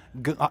kind of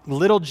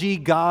little g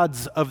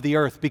gods of the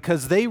earth,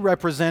 because they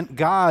represent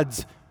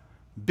God's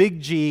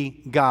big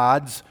G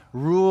gods,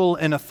 rule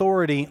and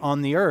authority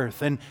on the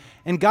earth. And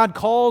God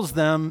calls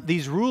them,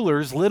 these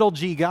rulers, little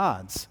g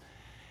gods.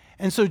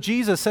 And so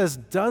Jesus says,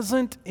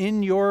 doesn't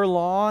in your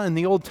law in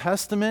the Old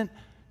Testament,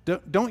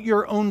 don't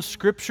your own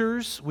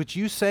scriptures, which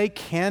you say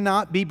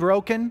cannot be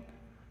broken,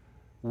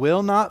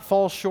 will not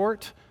fall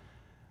short?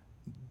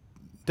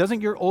 Doesn't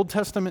your Old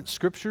Testament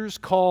scriptures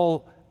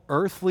call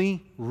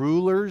earthly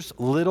rulers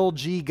little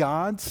g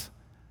gods?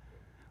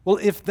 Well,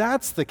 if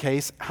that's the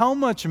case, how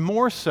much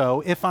more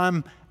so if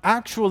I'm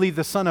actually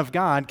the Son of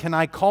God, can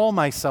I call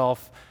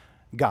myself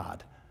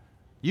God?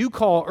 You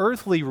call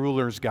earthly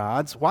rulers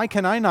gods. Why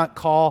can I not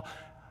call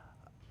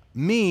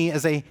me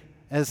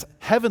as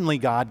heavenly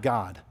God,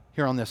 God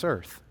here on this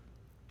earth?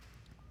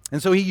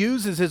 And so he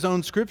uses his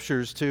own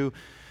scriptures to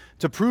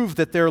prove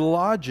that their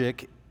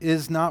logic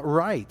is not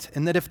right,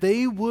 and that if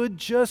they would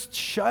just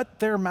shut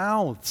their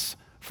mouths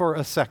for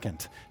a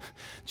second.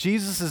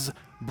 Jesus'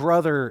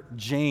 brother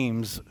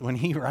James, when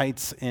he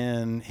writes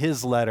in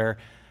his letter,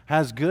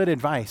 has good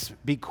advice.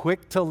 Be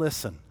quick to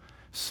listen,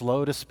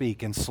 slow to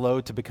speak, and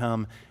slow to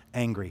become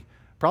angry.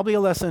 Probably a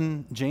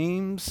lesson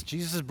James,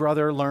 Jesus'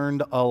 brother,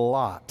 learned a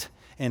lot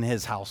in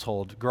his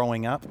household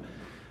growing up,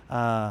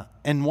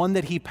 and one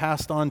that he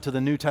passed on to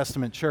the New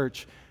Testament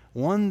church,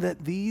 one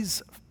that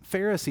these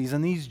Pharisees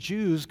and these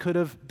Jews could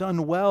have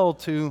done well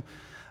to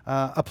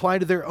apply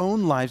to their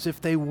own lives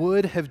if they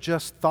would have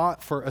just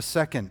thought for a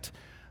second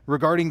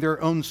regarding their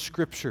own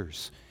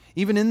scriptures.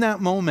 Even in that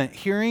moment,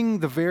 hearing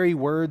the very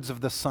words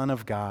of the Son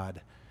of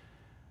God,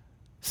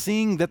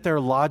 seeing that their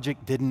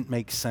logic didn't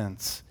make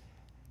sense,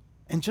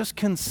 and just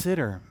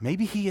consider,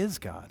 maybe he is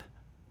God.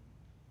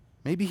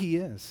 Maybe he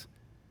is.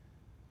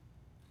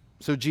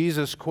 So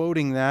Jesus,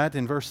 quoting that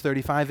in verse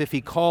 35, if he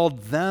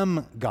called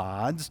them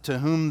gods to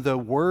whom the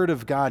word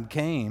of God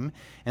came,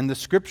 and the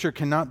scripture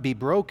cannot be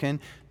broken,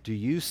 do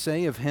you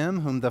say of him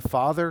whom the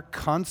Father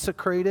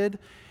consecrated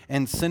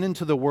and sent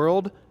into the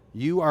world,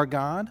 you are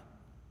God?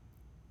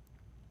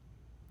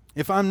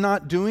 If I'm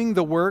not doing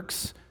the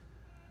works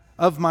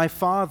of my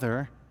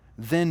Father,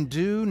 then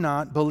do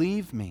not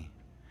believe me.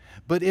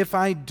 But if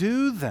I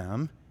do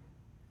them,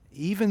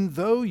 even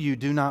though you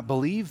do not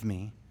believe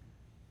me,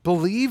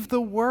 believe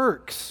the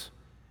works,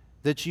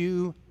 that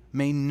you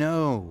may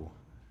know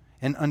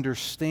and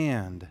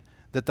understand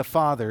that the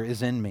Father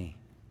is in me,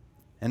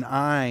 and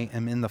I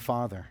am in the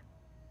Father.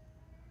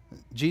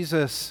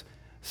 Jesus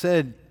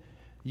said,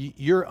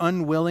 you're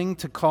unwilling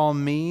to call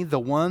me the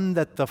one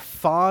that the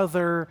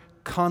Father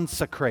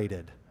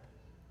consecrated.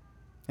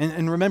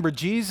 And remember,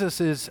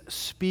 Jesus is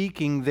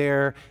speaking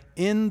there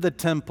in the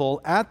temple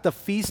at the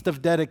Feast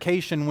of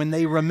Dedication when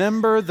they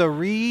remember the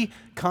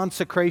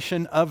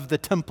reconsecration of the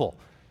temple.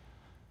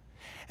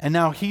 And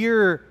now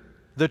here,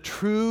 the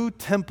true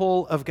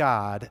temple of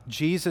God,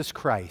 Jesus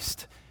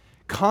Christ,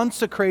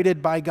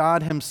 consecrated by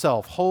God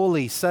himself,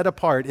 holy, set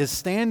apart, is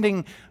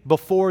standing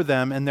before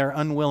them, and they're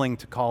unwilling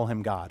to call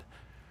him God.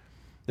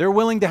 They're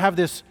willing to have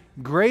this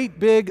great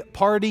big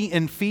party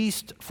and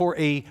feast for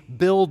a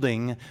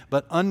building,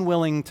 but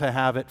unwilling to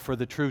have it for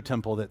the true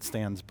temple that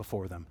stands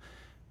before them.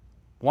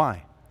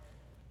 Why?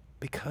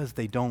 Because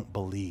they don't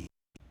believe.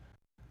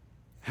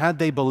 Had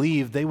they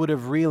believed, they would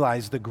have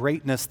realized the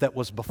greatness that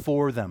was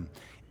before them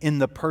in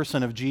the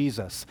person of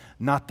Jesus,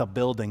 not the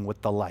building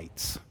with the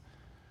lights.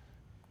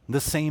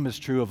 The same is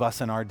true of us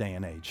in our day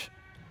and age.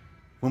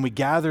 When we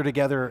gather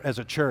together as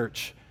a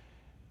church,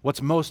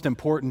 what's most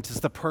important is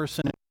the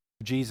person of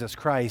Jesus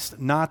Christ,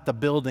 not the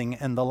building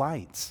and the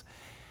lights.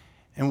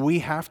 And we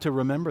have to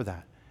remember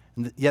that.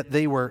 And yet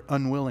they were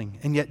unwilling.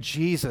 And yet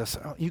Jesus,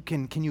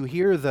 can you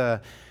hear the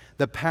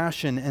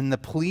passion and the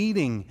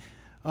pleading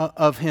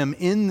of him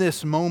in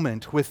this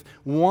moment with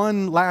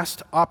one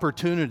last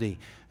opportunity?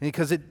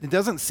 Because it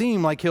doesn't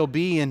seem like he'll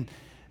be in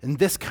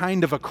this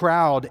kind of a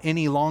crowd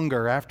any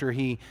longer after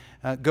he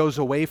goes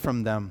away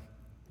from them.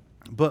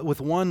 But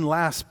with one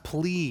last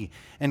plea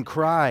and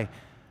cry,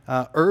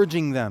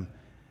 urging them,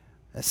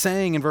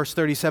 saying in verse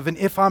 37,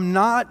 if I'm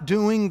not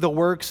doing the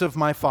works of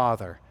my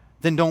Father,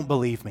 then don't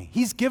believe me.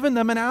 He's given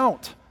them an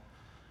out.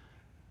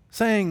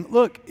 Saying,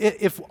 look,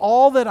 if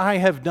all that I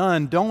have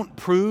done don't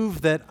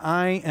prove that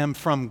I am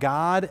from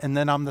God and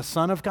that I'm the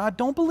Son of God,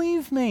 don't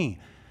believe me.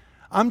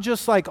 I'm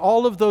just like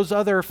all of those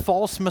other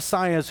false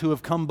messiahs who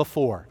have come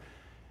before.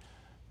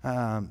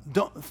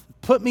 Don't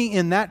put me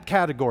in that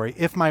category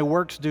if my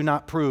works do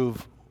not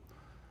prove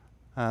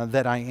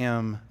that I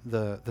am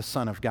the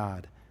Son of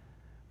God.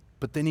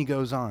 But then he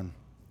goes on,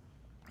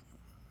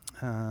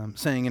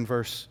 saying in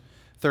verse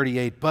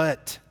 38,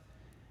 but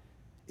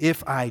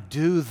if I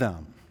do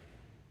them,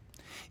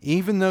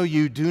 even though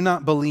you do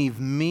not believe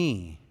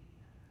me,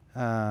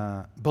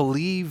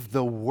 believe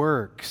the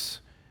works,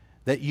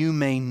 that you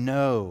may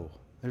know.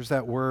 There's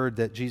that word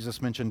that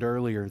Jesus mentioned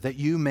earlier, that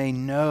you may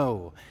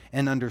know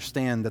and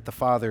understand that the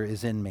Father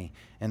is in me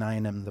and I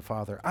am the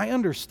Father. I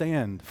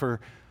understand for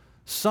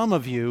some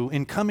of you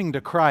in coming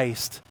to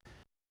Christ,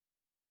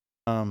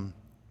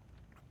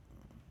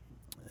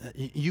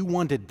 you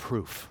wanted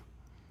proof.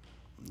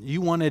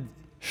 You wanted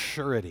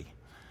surety.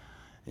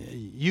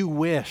 You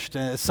wished,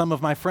 some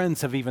of my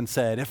friends have even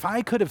said, if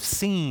I could have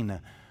seen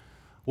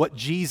what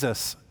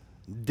Jesus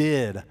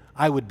did,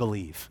 I would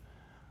believe.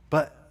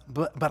 But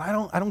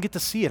I don't get to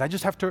see it. I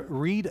just have to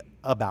read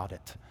about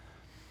it.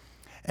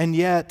 And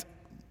yet,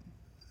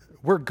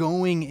 we're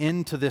going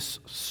into this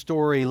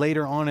story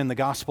later on in the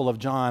Gospel of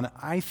John.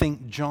 I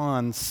think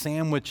John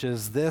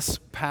sandwiches this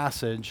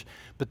passage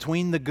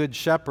between the Good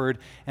Shepherd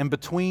and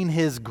between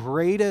his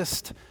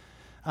greatest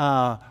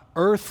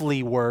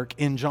earthly work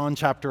in John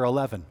chapter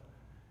 11.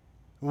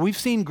 We've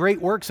seen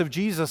great works of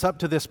Jesus up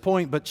to this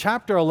point, but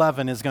chapter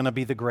 11 is going to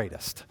be the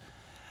greatest,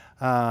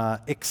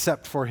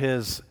 except for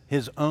his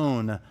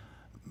own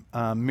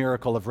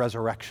miracle of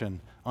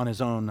resurrection on his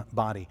own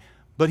body.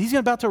 But he's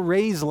about to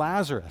raise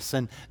Lazarus.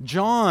 And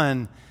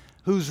John,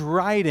 who's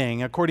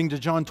writing, according to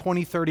John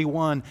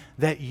 20:31,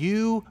 that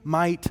you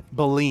might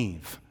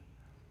believe.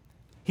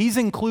 He's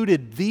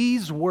included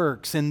these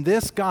works in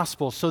this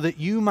gospel so that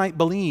you might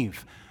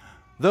believe.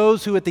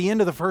 Those who at the end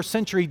of the first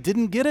century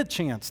didn't get a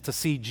chance to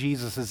see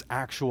Jesus'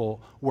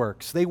 actual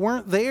works. They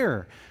weren't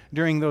there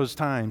during those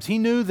times. He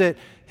knew that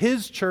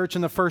his church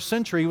in the first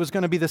century was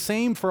going to be the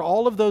same for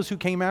all of those who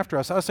came after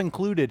us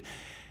included.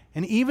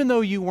 And even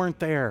though you weren't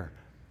there,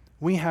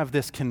 we have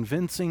this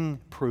convincing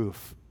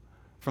proof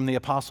from the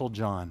Apostle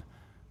John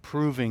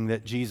proving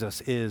that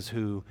Jesus is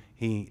who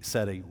he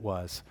said he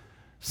was.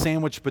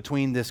 Sandwiched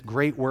between this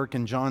great work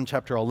in John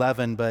chapter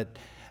 11, but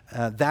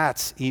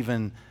that's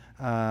even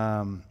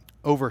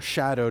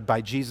overshadowed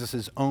by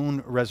Jesus'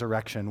 own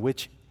resurrection,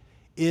 which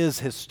is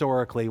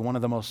historically one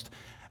of the most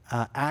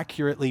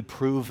accurately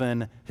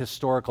proven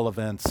historical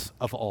events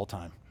of all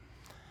time.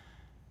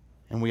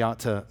 And we ought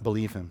to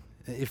believe him.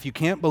 If you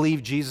can't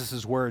believe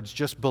Jesus' words,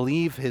 just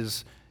believe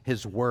his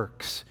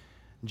works,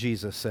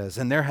 Jesus says.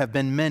 And there have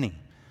been many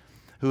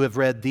who have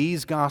read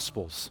these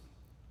Gospels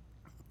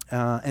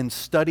and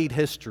studied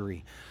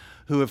history,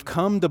 who have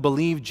come to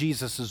believe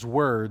Jesus'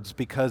 words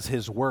because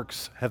his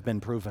works have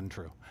been proven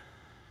true.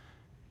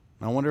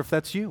 I wonder if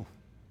that's you.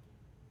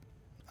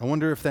 I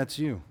wonder if that's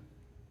you.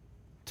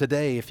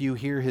 Today, if you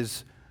hear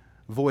his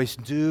voice,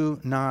 do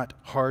not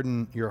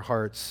harden your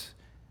hearts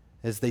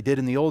as they did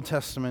in the Old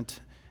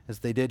Testament, as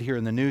they did here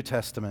in the New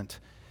Testament,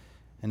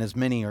 and as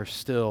many are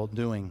still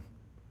doing,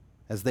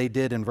 as they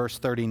did in verse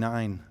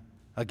 39.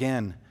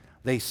 Again,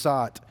 they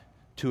sought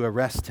to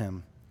arrest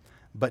him,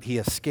 but he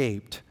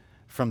escaped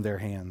from their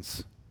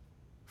hands.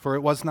 For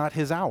it was not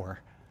his hour.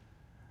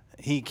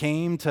 He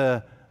came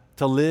to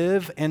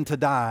live and to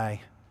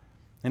die,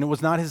 and it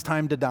was not his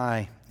time to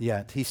die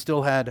yet. He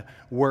still had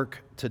work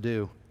to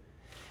do.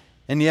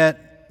 And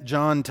yet,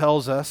 John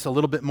tells us a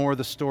little bit more of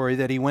the story,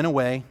 that he went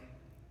away,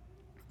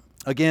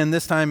 again,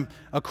 this time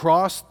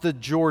across the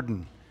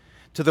Jordan,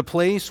 to the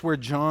place where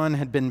John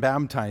had been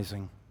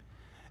baptizing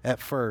at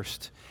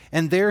first.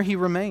 And there he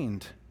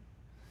remained.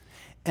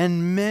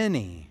 And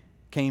many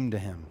came to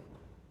him.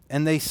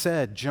 And they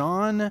said,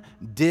 John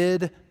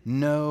did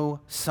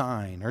no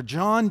sign, or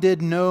John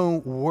did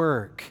no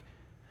work.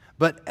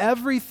 But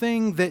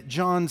everything that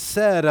John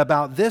said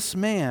about this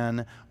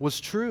man was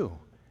true.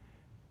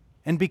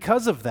 And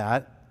because of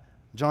that,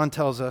 John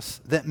tells us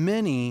that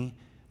many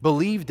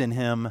believed in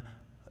him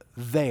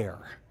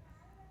there.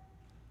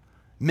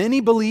 Many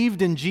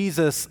believed in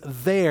Jesus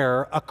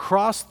there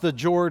across the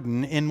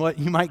Jordan in what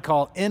you might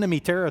call enemy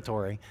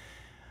territory.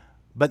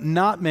 But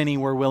not many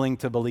were willing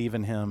to believe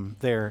in him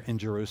there in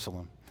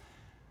Jerusalem.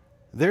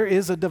 There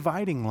is a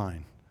dividing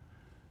line.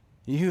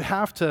 You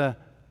have to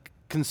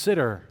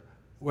consider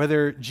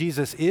whether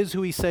Jesus is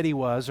who he said he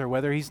was or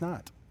whether he's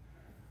not.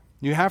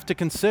 You have to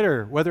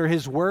consider whether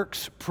his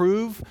works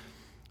prove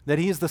that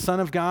he is the Son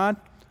of God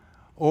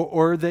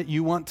or that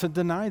you want to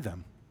deny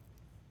them.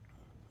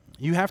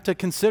 You have to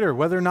consider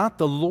whether or not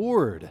the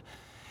Lord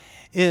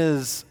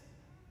is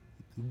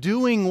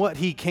doing what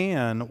he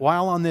can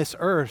while on this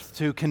earth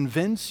to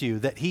convince you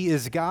that he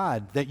is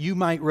God, that you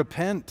might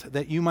repent,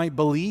 that you might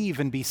believe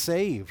and be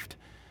saved.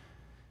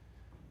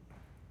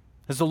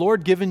 Has the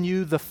Lord given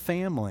you the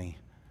family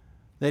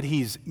that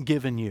he's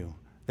given you,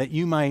 that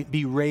you might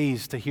be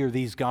raised to hear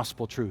these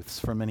gospel truths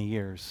for many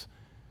years?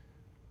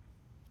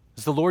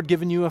 Has the Lord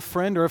given you a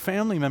friend or a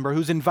family member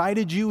who's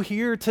invited you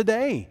here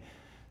today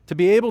to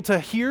be able to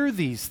hear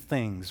these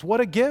things?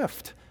 What a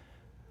gift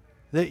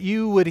that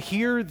you would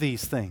hear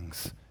these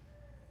things.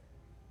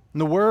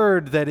 And the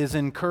word that is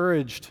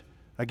encouraged,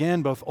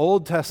 again, both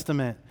Old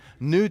Testament,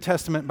 New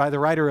Testament by the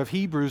writer of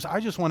Hebrews, I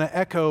just want to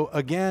echo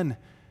again.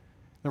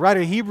 The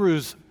writer of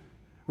Hebrews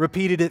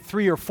repeated it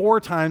 3 or 4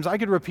 times. I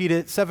could repeat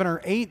it 7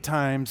 or 8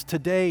 times.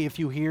 Today, if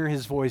you hear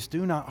his voice,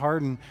 do not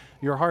harden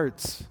your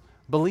hearts.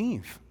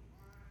 Believe.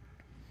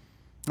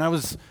 I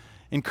was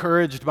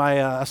encouraged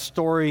by a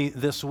story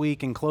this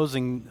week in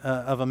closing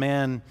of a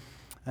man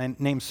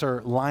named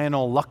Sir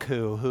Lionel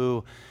Luckhoo,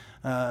 who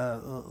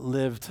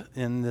lived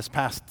in this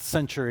past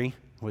century,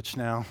 which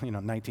now,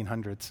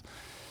 1900s,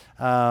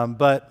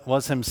 but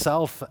was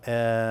himself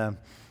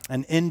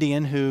an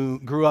Indian who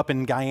grew up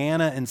in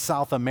Guyana in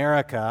South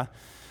America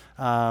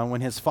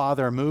when his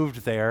father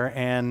moved there.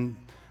 And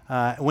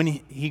when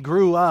he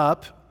grew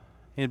up,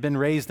 he had been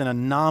raised in a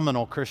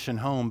nominal Christian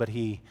home, but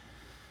he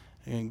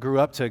grew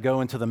up to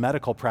go into the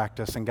medical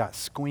practice and got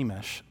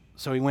squeamish.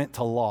 So he went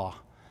to law.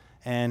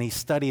 And he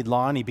studied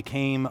law, and he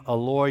became a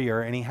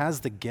lawyer, and he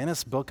has the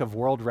Guinness Book of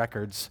World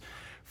Records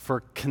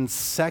for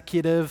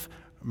consecutive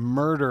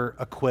murder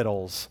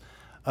acquittals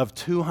of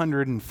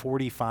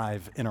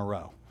 245 in a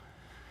row.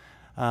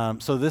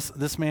 So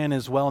this man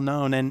is well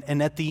known,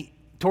 and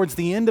towards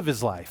the end of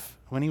his life,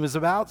 when he was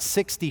about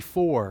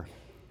 64,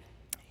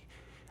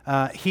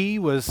 he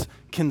was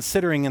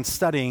considering and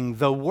studying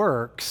the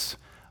works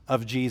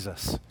of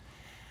Jesus.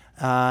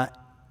 And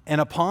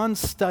upon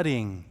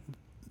studying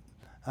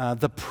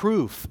the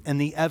proof and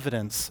the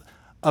evidence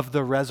of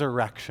the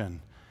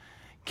resurrection,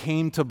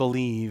 came to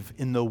believe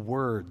in the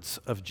words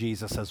of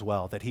Jesus as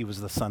well, that he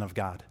was the Son of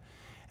God.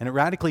 And it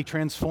radically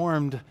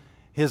transformed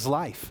his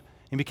life.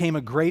 He became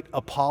a great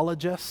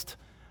apologist,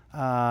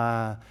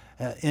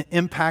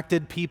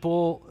 impacted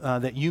people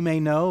that you may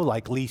know,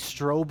 like Lee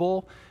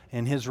Strobel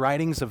in his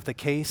writings of the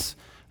case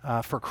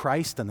for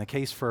Christ and the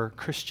case for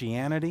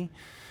Christianity,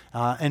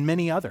 and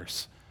many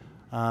others,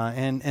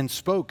 and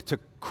spoke to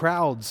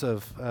crowds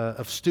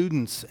of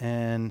students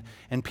and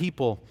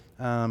people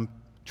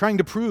trying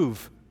to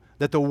prove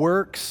that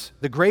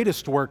the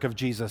greatest work of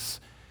Jesus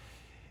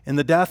in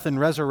the death and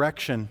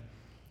resurrection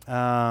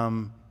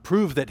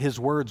proved that his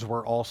words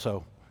were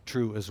also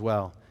true as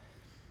well.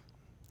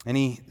 And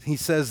he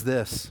says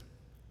this: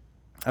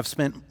 I've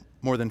spent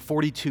more than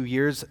 42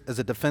 years as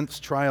a defense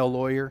trial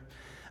lawyer,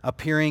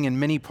 appearing in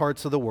many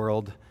parts of the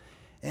world,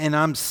 and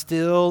I'm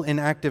still in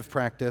active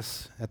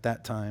practice at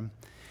that time.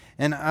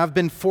 And I've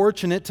been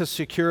fortunate to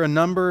secure a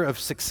number of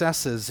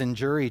successes in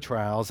jury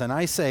trials, and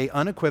I say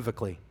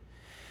unequivocally,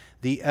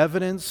 the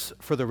evidence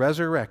for the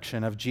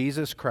resurrection of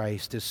Jesus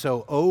Christ is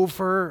so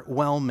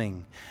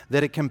overwhelming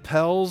that it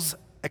compels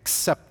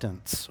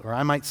acceptance, or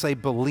I might say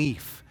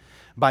belief,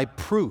 by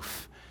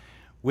proof,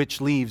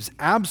 which leaves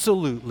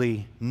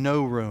absolutely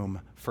no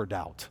room for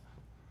doubt.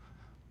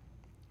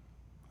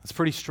 It's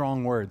pretty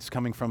strong words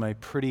coming from a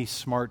pretty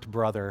smart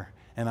brother,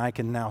 and I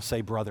can now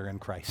say brother in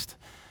Christ,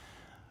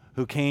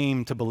 who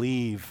came to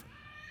believe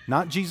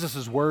not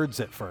Jesus' words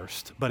at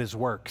first, but his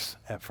works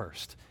at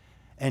first,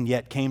 and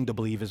yet came to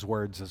believe his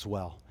words as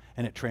well,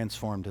 and it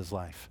transformed his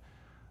life.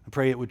 I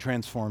pray it would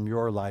transform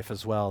your life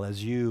as well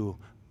as you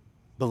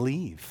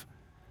believe.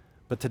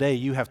 But today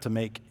you have to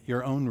make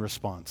your own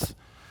response.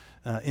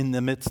 In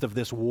the midst of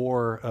this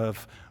war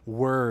of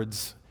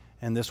words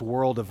and this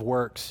world of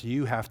works,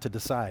 you have to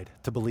decide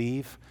to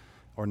believe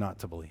or not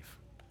to believe.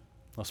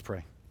 Let's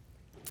pray.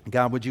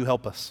 God, would you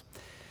help us?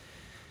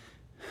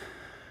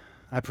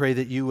 I pray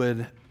that you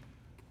would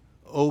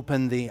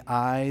open the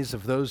eyes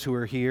of those who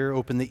are here,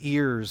 open the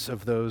ears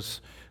of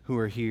those who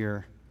are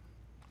here.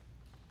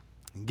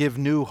 Give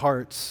new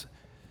hearts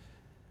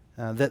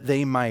that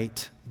they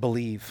might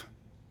believe.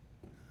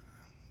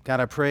 God,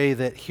 I pray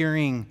that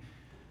hearing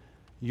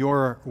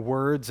your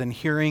words and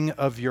hearing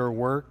of your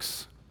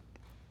works,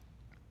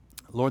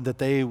 Lord, that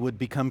they would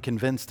become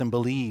convinced and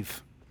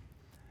believe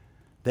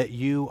that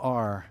you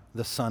are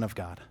the Son of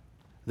God,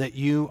 that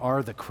you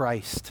are the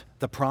Christ,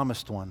 the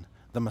promised one,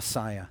 the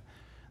Messiah,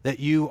 that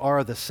you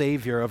are the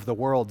Savior of the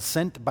world,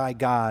 sent by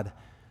God,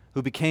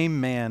 who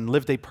became man,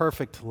 lived a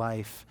perfect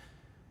life,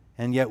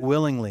 and yet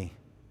willingly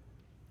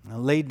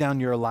laid down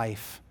your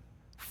life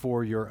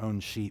for your own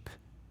sheep.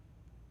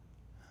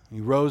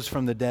 You rose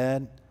from the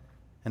dead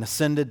and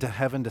ascended to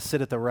heaven to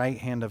sit at the right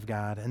hand of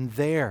God, and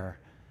there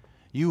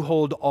you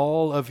hold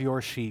all of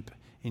your sheep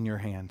in your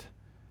hand.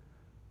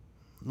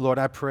 Lord,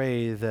 I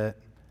pray that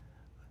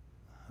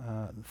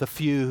the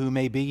few who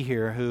may be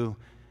here who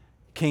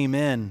came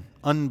in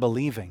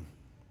unbelieving,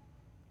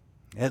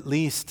 at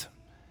least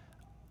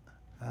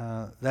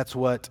that's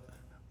what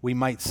we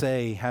might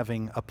say,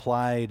 having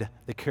applied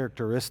the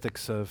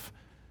characteristics of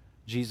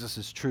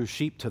Jesus' true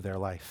sheep to their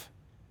life.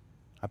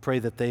 I pray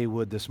that they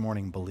would this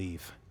morning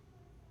believe,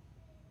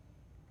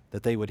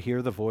 that they would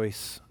hear the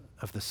voice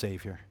of the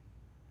Savior,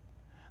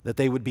 that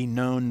they would be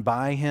known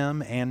by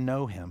him and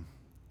know him,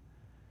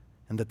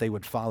 and that they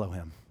would follow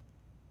him.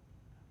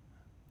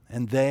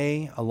 And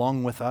they,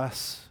 along with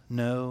us,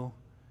 know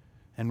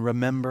and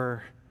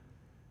remember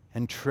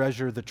and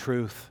treasure the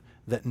truth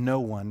that no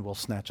one will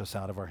snatch us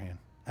out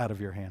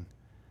of your hand.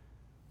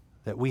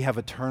 That we have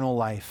eternal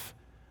life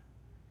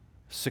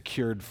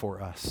secured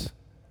for us,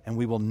 and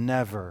we will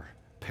never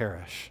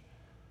perish.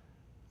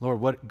 Lord,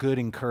 what good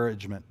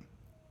encouragement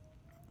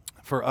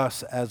for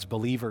us as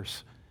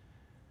believers.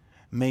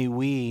 May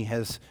we,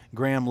 as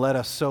Graham led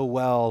us so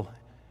well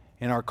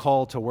in our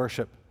call to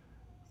worship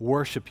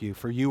you,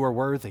 for you are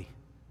worthy.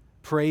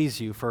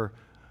 Praise you for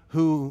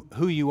who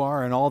you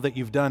are and all that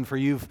you've done, for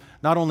you've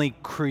not only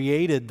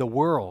created the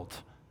world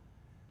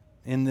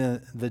in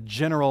the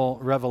general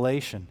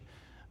revelation,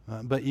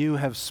 but you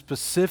have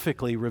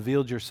specifically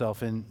revealed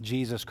yourself in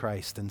Jesus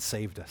Christ and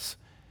saved us.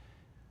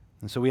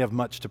 And so we have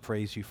much to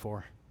praise you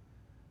for.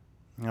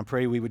 And I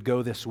pray we would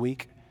go this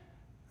week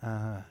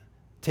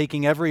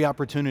taking every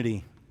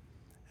opportunity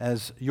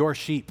as your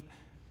sheep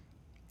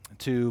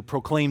to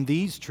proclaim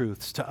these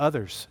truths to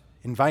others,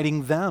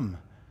 inviting them,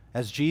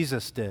 as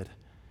Jesus did,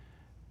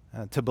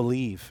 to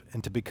believe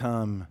and to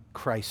become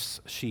Christ's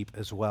sheep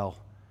as well,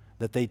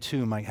 that they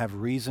too might have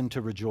reason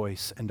to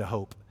rejoice and to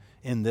hope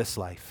in this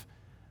life,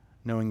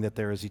 knowing that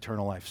there is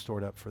eternal life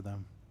stored up for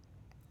them.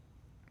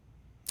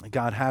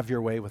 God, have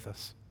your way with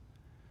us.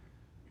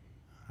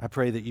 I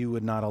pray that you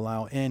would not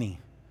allow any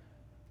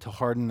to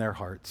harden their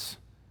hearts,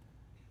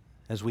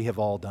 as we have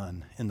all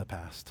done in the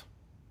past.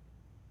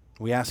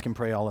 We ask and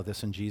pray all of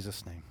this in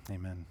Jesus' name.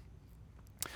 Amen.